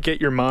you had to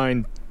get your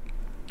mind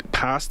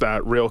past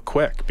that real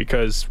quick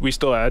because we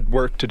still had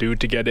work to do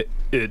to get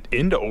it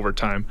into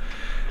overtime.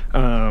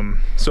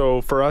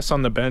 So for us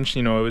on the bench,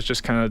 it was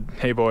just kind of,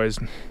 hey boys,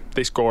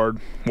 they scored,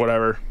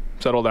 whatever,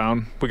 settle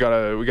down. We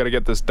gotta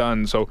get this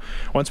done. So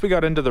once we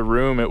got into the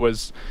room, it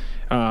was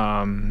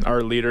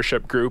our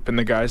leadership group and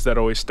the guys that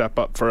always step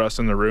up for us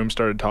in the room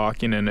started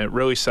talking, and it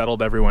really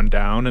settled everyone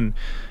down. And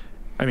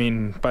I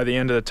mean, by the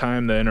end of the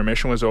time, the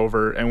intermission was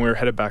over and we were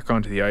headed back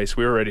onto the ice.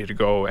 We were ready to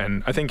go,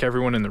 and I think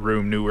everyone in the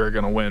room knew we were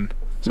going to win.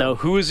 So. Now,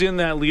 who is in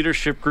that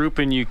leadership group,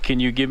 and can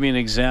you give me an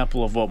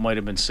example of what might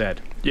have been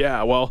said?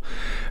 Yeah, well,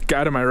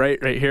 guy to my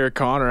right here,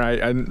 Connor,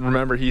 I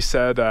remember he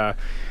said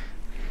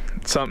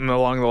something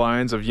along the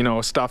lines of,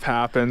 stuff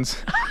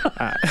happens.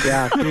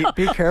 Yeah,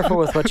 be careful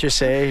with what you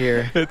say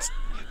here.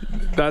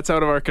 That's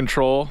out of our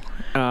control,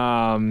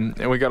 and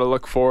we got to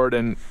look forward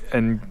and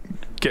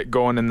get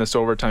going in this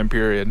overtime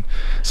period.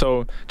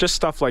 So just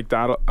stuff like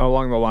that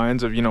along the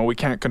lines of, we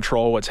can't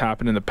control what's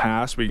happened in the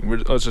past.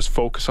 Let's just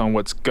focus on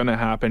what's going to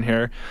happen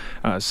here.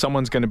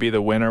 Someone's going to be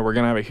the winner. We're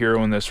going to have a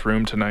hero in this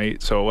room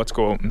tonight, so let's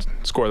go out and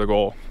score the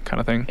goal,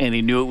 kind of thing. And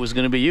he knew it was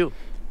going to be you.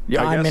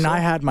 Yeah, I mean, so. I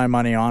had my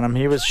money on him.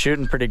 He was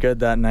shooting pretty good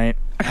that night.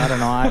 I don't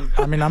know.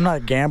 I mean, I'm not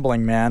a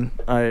gambling man.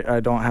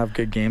 I don't have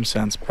good game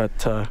sense,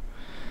 but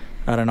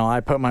I don't know. I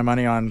put my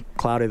money on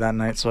Cloudy that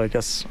night, so I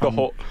guess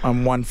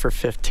I'm 1 for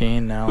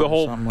 15 now. The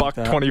whole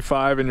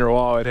 $1.25 in your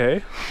wallet,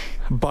 hey?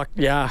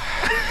 Yeah.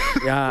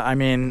 Yeah, I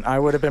mean, I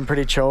would have been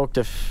pretty choked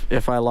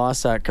if I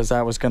lost that, because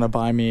that was going to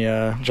buy me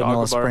a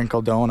vanilla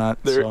sprinkle donut.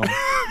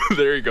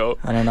 There you go.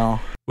 I don't know.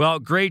 Well,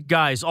 great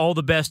guys. All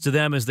the best to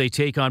them as they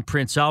take on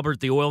Prince Albert,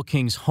 the Oil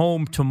Kings,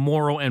 home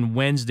tomorrow and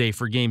Wednesday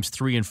for games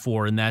 3 and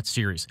 4 in that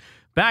series.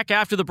 Back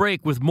after the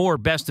break with more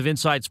Best of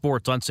Inside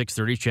Sports on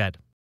 630 CHED.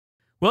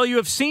 Well, you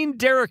have seen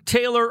Derek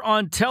Taylor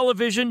on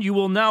television. You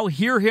will now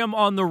hear him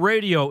on the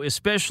radio,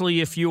 especially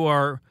if you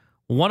are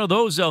one of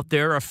those out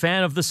there, a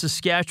fan of the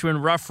Saskatchewan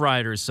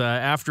Roughriders.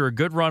 After a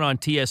good run on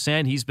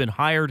TSN, he's been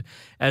hired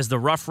as the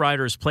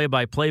Roughriders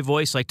play-by-play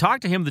voice. I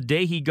talked to him the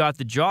day he got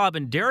the job,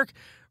 and Derek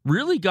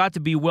really got to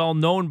be well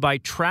known by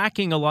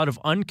tracking a lot of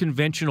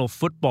unconventional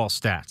football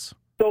stats.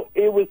 So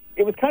it was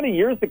kind of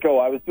years ago.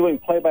 I was doing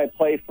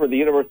play-by-play for the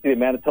University of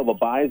Manitoba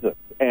Bisons,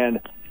 and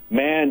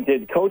man,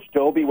 did Coach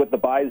Doby with the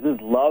Bisons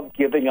love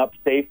giving up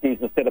safeties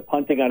instead of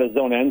punting on his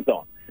own end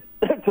zone.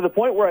 To the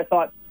point where I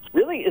thought,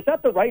 really, is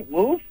that the right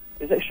move?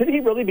 Should he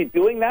really be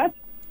doing that?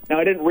 Now,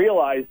 I didn't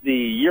realize the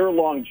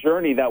year-long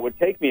journey that would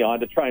take me on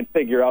to try and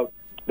figure out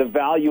the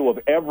value of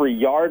every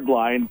yard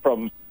line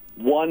from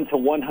 1 to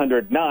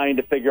 109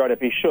 to figure out if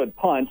he should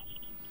punt.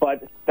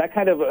 But that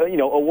kind of,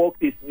 awoke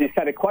these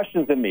kind of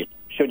questions in me.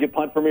 Should you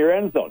punt from your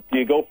end zone? Do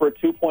you go for a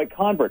 2-point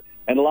convert?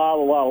 And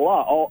all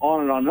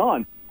on and on and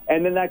on.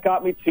 And then that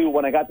got me to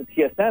when I got to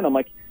TSN, I'm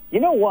like, you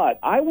know what?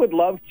 I would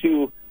love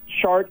to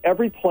chart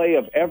every play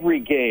of every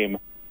game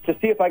to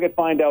see if I could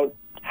find out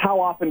how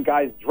often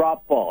guys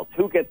drop balls,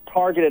 who gets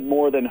targeted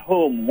more than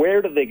whom,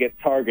 where do they get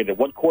targeted,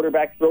 what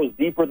quarterback throws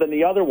deeper than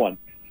the other one.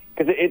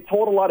 Because it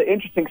told a lot of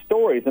interesting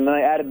stories, and then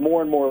I added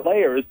more and more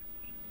layers,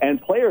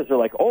 and players are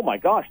like, oh my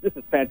gosh, this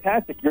is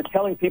fantastic. You're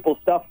telling people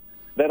stuff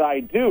that I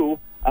do.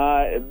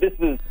 This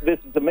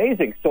is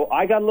amazing. So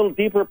I got a little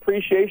deeper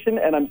appreciation,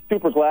 and I'm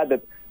super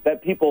glad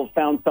that people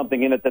found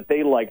something in it that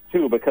they like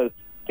too, because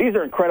these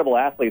are incredible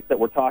athletes that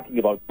we're talking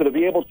about. So to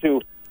be able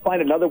to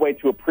find another way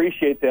to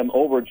appreciate them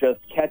over just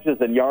catches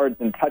and yards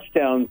and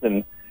touchdowns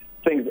and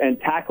things and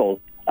tackles,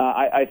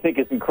 I think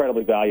is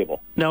incredibly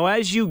valuable. Now,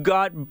 as you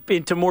got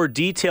into more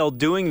detail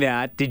doing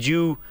that, did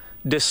you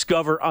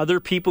discover other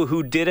people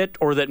who did it,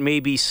 or that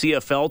maybe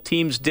CFL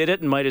teams did it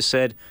and might have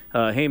said,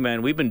 hey,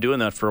 man, we've been doing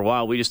that for a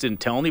while. We just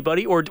didn't tell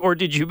anybody? Or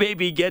did you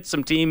maybe get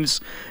some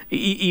teams,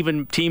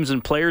 even teams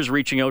and players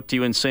reaching out to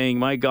you and saying,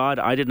 my God,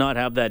 I did not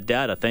have that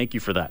data. Thank you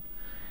for that.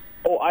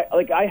 Oh,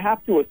 I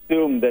have to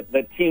assume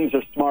that teams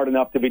are smart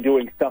enough to be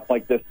doing stuff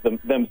like this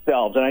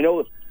themselves. And I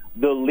know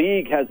the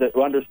league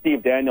under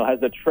Steve Daniel,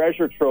 has a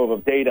treasure trove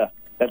of data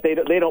that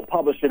they don't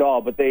publish at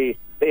all, but they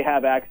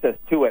have access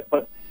to it.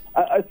 But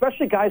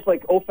especially guys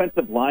like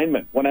offensive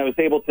linemen, when I was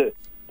able to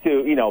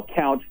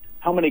count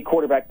how many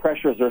quarterback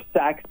pressures or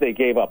sacks they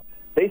gave up,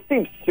 they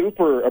seem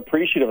super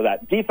appreciative of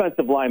that.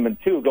 Defensive linemen,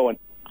 too, going,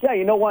 yeah,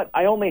 you know what?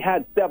 I only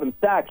had 7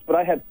 sacks, but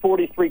I had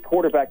 43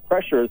 quarterback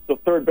pressures, so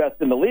third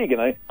best in the league.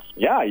 And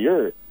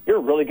you're a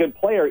really good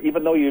player,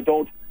 even though you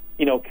don't,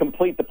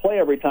 complete the play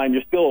every time.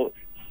 You're still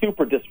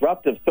super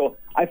disruptive. So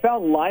I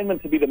found linemen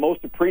to be the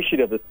most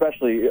appreciative,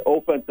 especially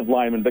offensive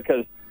linemen,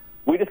 because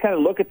we just kind of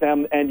look at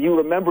them and you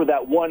remember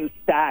that one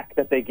sack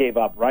that they gave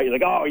up, right? You're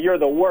like, oh, you're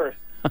the worst.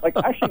 Like,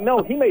 actually,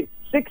 no, he made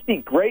 60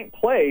 great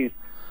plays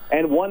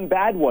and 1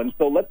 bad one.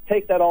 So let's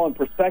take that all in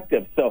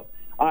perspective. So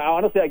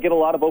honestly, I get a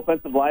lot of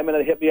offensive linemen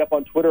that hit me up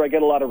on Twitter. I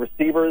get a lot of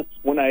receivers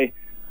when I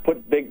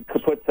put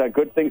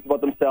good things about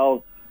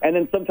themselves. And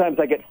then sometimes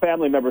I get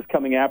family members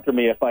coming after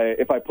me if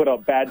I put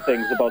out bad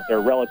things about their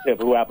relative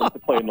who happens to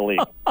play in the league.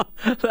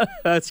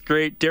 That's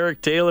great. Derek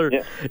Taylor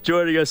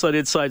joining us on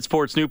Inside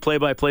Sports, new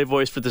play-by-play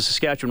voice for the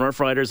Saskatchewan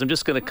Roughriders. I'm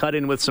just going to cut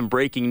in with some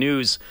breaking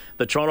news.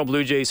 The Toronto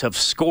Blue Jays have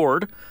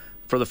scored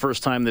for the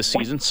first time this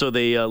season, so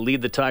they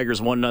lead the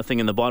Tigers 1-0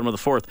 in the bottom of the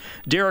 4th.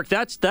 Derek,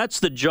 that's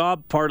the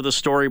job part of the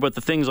story, but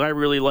the things I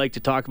really like to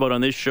talk about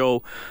on this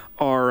show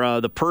are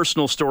the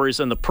personal stories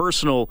and the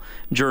personal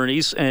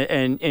journeys,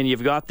 and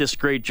you've got this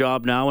great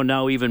job now, and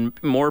now even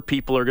more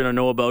people are going to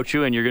know about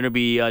you, and you're going to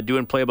be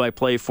doing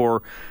play-by-play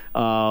for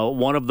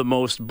one of the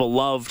most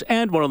beloved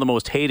and one of the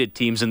most hated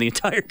teams in the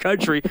entire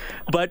country.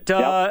 But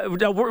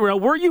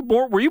were you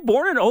born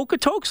in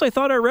Okotoks? I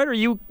thought I read.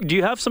 Do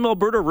you have some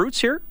Alberta roots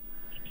here?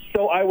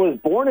 So I was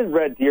born in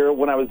Red Deer.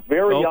 When I was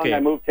very young, I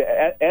moved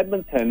to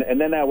Edmonton, and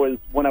then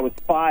when I was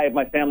 5,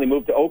 my family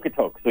moved to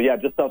Okotoks. So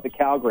just south of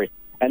Calgary,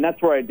 and that's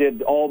where I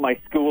did all my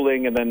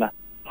schooling, and then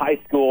high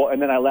school,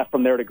 and then I left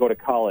from there to go to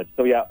college.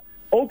 So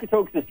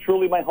Okotoks is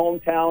truly my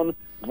hometown.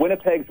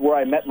 Winnipeg's where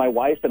I met my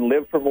wife and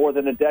lived for more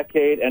than a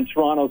decade, and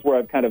Toronto's where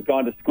I've kind of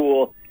gone to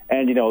school,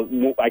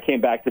 and I came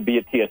back to be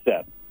at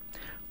TSN.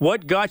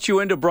 What got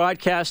you into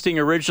broadcasting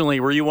originally?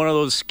 Were you one of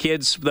those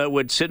kids that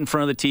would sit in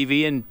front of the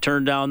TV and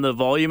turn down the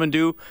volume and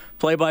do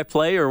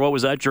play-by-play, or what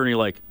was that journey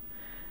like?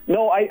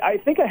 No, I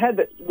think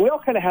we all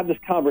kind of have this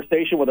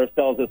conversation with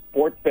ourselves as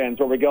sports fans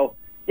where we go,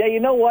 yeah, you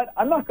know what?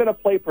 I'm not going to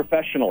play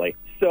professionally,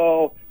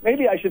 so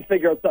maybe I should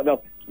figure out something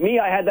else. Me,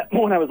 I had that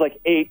when I was like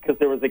 8 because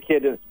there was a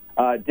kid,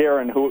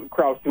 Darren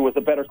Krause, who was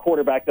a better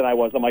quarterback than I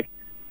was. I'm like,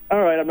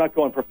 all right, I'm not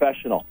going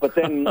professional. But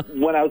then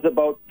when I was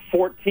about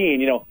 14,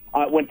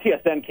 when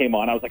TSN came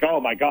on, I was like, oh,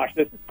 my gosh,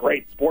 this is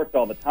great sports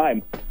all the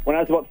time. When I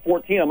was about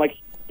 14, I'm like,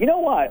 you know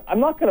what? I'm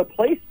not going to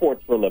play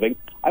sports for a living.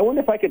 I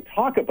wonder if I could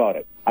talk about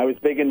it. I was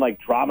big in,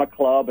 drama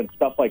club and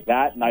stuff like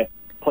that, and I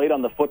played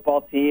on the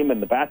football team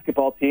and the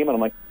basketball team, and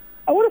I'm like,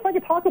 I wonder if I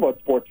could talk about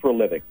sports for a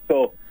living.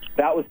 So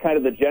that was kind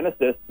of the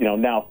genesis,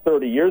 now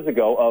 30 years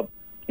ago of,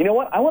 you know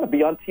what? I want to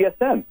be on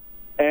TSN.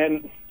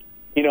 And,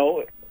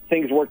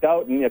 things worked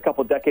out, and a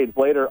couple of decades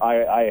later,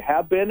 I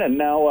have been, and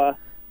now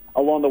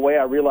along the way,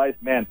 I realized,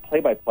 man,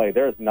 play-by-play,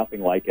 there is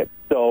nothing like it.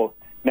 So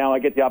now I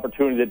get the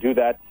opportunity to do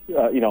that,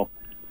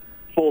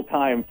 full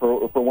time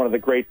for one of the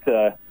great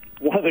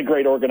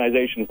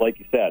organizations, like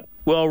you said.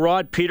 Well,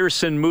 Rod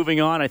Peterson moving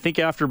on, I think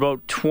after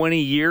about 20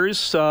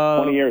 years.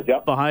 20 years,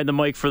 yep. Behind the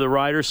mic for the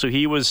Riders, so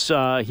he was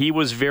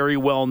very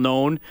well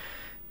known.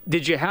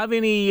 Did you have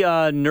any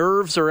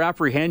nerves or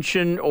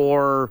apprehension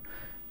or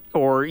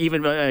or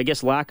even, I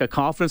guess, lack of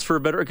confidence for a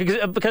better...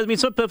 Because I mean,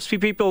 sometimes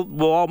people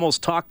will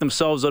almost talk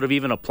themselves out of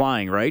even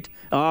applying, right?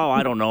 Oh,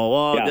 I don't know.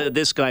 Oh,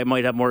 this guy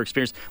might have more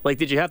experience. Like,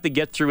 did you have to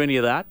get through any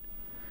of that?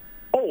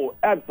 Oh,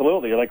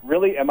 absolutely. You're like,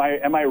 really? Am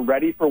I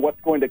ready for what's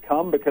going to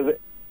come? Because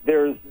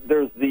there's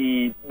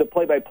the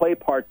play-by-play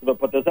parts of it,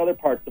 but there's other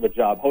parts of a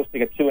job,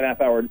 hosting a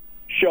 2.5-hour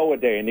show a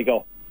day, and you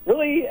go,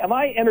 really? Am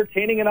I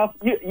entertaining enough?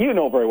 You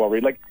know very well,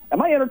 Reed. Like,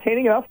 am I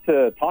entertaining enough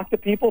to talk to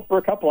people for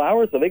a couple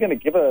hours? Are they going to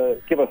give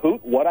a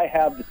hoot what I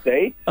have to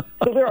say?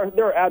 So there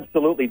are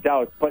absolutely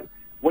doubts. But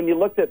when you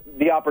looked at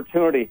the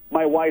opportunity,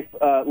 my wife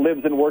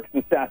lives and works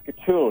in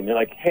Saskatoon. You're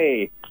like,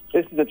 hey,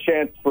 this is a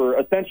chance for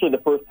essentially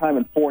the first time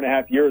in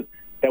 4.5 years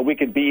that we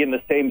could be in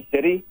the same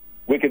city.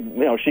 We could,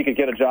 she could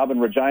get a job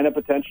in Regina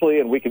potentially,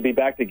 and we could be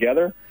back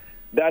together.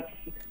 That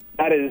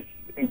is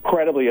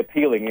incredibly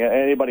appealing.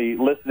 Anybody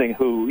listening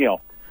who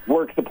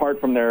works apart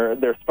from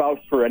their spouse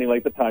for any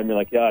length of time, you're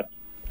like, yeah,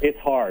 it's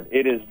hard.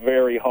 It is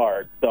very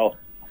hard. So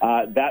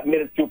that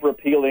made it super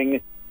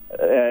appealing.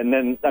 And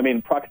then, I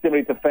mean,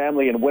 proximity to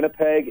family in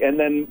Winnipeg. And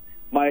then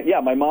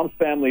my mom's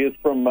family is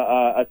from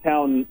a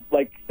town,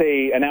 like,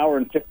 say, an hour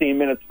and 15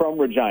 minutes from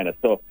Regina.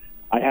 So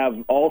I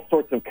have all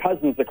sorts of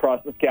cousins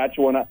across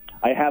Saskatchewan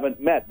I haven't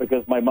met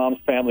because my mom's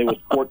family was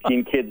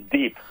 14 kids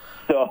deep.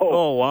 So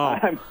oh, wow.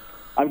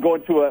 I'm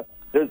going to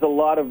there's a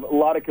lot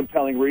of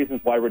compelling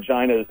reasons why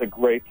Regina is a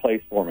great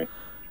place for me.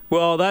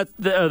 Well,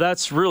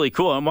 that's really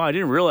cool. I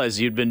didn't realize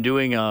you'd been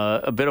doing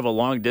a bit of a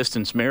long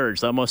distance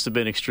marriage. That must have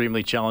been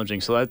extremely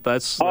challenging. So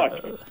that's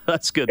good.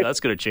 That's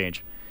going to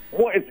change.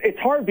 Well, it's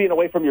hard being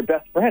away from your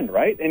best friend,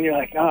 right? And you're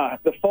like,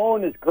 the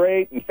phone is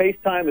great and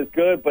FaceTime is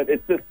good, but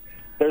it's just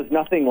there's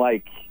nothing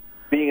like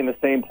being in the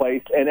same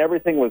place. And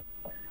everything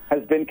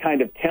has been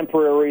kind of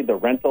temporary. The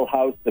rental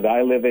house that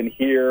I live in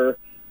here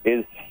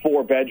is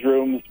 4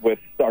 bedrooms with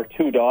our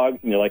 2 dogs,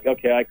 and you're like,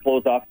 okay, I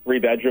close off 3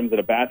 bedrooms and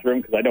a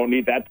bathroom because I don't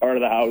need that part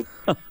of the house,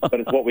 but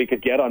it's what we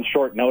could get on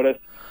short notice.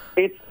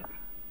 It's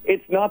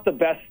not the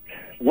best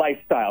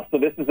lifestyle. So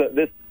this is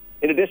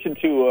in addition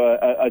to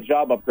a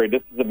job upgrade,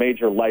 this is a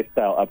major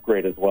lifestyle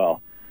upgrade as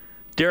well.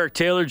 Derek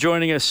Taylor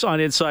joining us on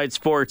Inside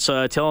Sports,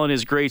 telling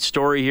his great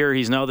story here.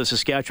 He's now the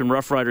Saskatchewan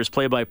Roughriders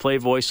play-by-play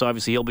voice.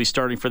 Obviously, he'll be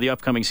starting for the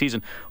upcoming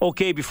season.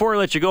 Okay, before I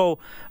let you go,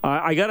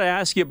 I got to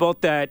ask you about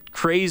that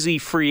crazy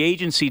free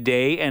agency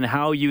day and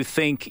how you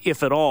think,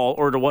 if at all,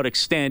 or to what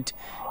extent,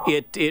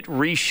 it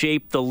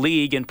reshaped the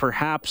league and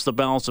perhaps the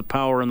balance of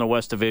power in the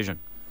West Division.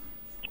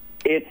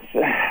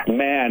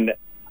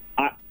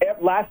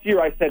 Last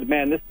year I said,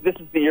 man, this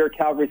is the year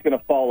Calgary's going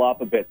to fall off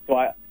a bit. So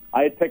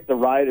I had picked the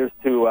Riders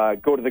to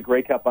go to the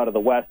Grey Cup out of the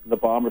West and the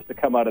Bombers to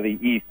come out of the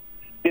East.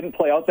 Didn't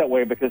play out that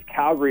way because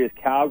Calgary is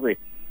Calgary.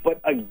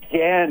 But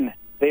again,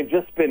 they've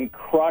just been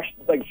crushed,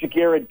 like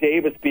Jagarrett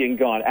Davis being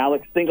gone,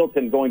 Alex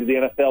Singleton going to the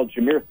NFL,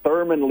 Jameer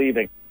Thurman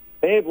leaving.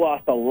 They've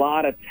lost a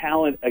lot of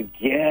talent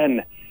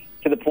again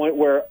to the point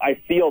where I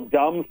feel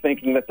dumb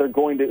thinking that they're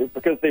going to,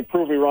 because they've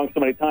proved me wrong so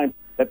many times,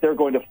 that they're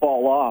going to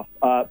fall off.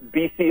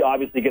 BC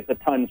obviously gets a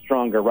ton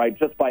stronger, right,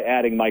 just by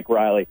adding Mike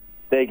Riley.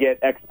 They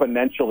get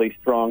exponentially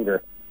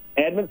stronger.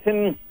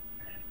 Edmonton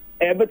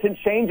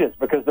changes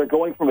because they're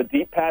going from a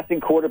deep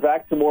passing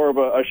quarterback to more of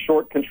a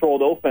short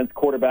controlled offense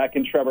quarterback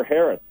in Trevor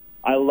Harris.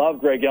 I love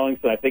Greg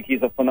Ellingson. I think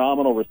he's a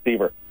phenomenal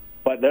receiver.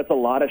 But that's a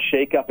lot of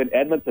shakeup in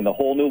Edmonton, the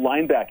whole new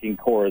linebacking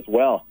core as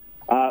well.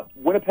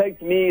 Winnipeg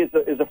to me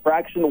is a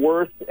fraction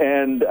worse.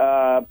 And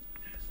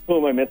who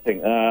am I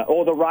missing?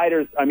 The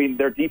Riders. I mean,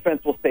 their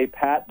defense will stay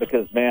pat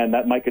because, man,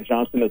 that Micah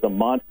Johnson is a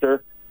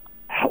monster.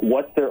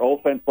 What's their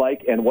offense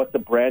like, and what's a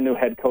brand-new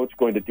head coach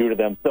going to do to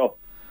them? So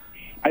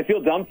I feel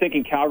dumb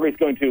thinking Calgary's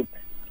going to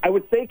 – I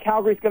would say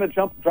Calgary's going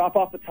to drop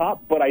off the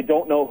top, but I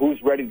don't know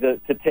who's ready to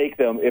take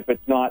them if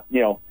it's not,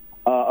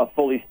 a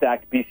fully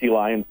stacked BC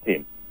Lions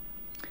team.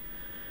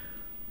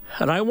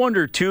 And I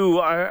wonder, too,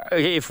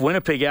 if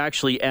Winnipeg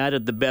actually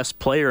added the best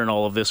player in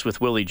all of this with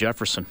Willie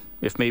Jefferson,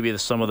 if maybe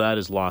some of that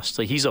is lost.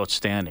 He's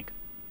outstanding.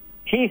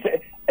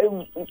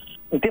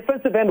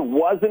 Defensive end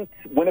wasn't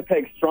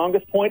Winnipeg's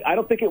strongest point. I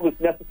don't think it was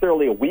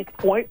necessarily a weak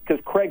point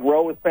because Craig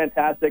Rowe is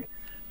fantastic.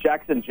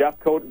 Jackson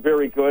Jeffcoat,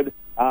 very good.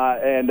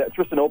 And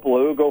Tristan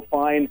Opolugo,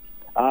 fine.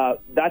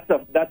 That's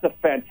a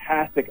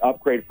fantastic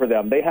upgrade for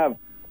them. They have,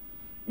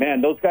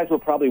 those guys were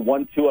probably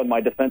 1-2 on my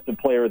Defensive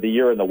Player of the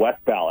Year in the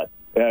West ballot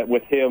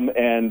with him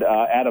and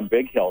Adam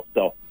Bighill.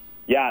 So,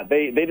 yeah,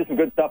 they did some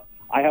good stuff.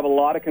 I have a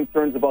lot of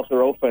concerns about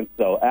their offense,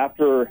 though.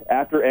 After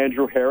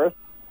Andrew Harris,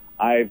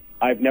 I've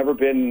never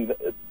been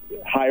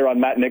higher on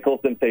Matt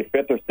Nichols than, say,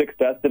 5th or 6th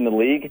best in the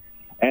league.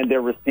 And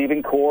their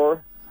receiving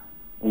core,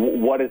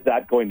 what is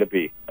that going to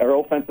be? Their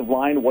offensive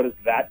line, what is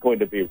that going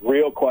to be?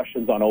 Real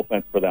questions on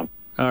offense for them.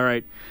 All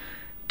right.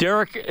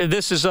 Derek,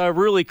 this is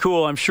really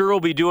cool. I'm sure we'll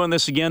be doing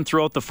this again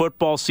throughout the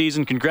football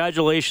season.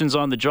 Congratulations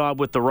on the job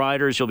with the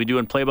Riders. You'll be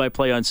doing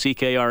play-by-play on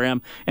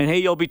CKRM. And, hey,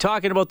 you'll be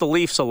talking about the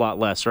Leafs a lot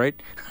less, right?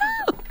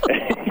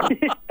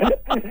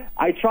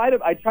 I try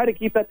to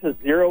keep that to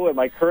 0 in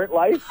my current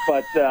life,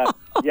 but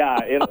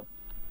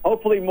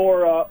hopefully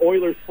more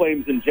Oilers,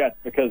 Flames, and Jets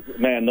because,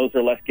 man, those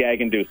are less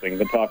gag-inducing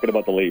than talking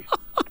about the Leafs.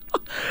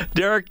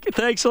 Derek,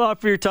 thanks a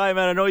lot for your time,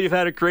 man. I know you've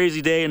had a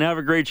crazy day, and have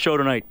a great show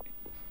tonight.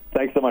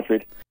 Thanks so much,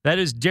 Reed. That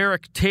is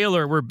Derek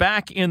Taylor. We're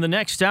back in the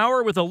next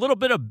hour with a little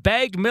bit of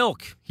bagged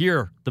milk.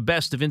 Here, the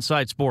best of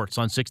Inside Sports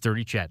on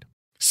 630 CHED.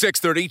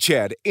 630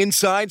 CHED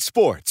Inside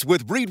Sports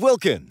with Reed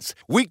Wilkins.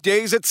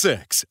 Weekdays at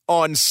 6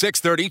 on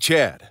 630 CHED.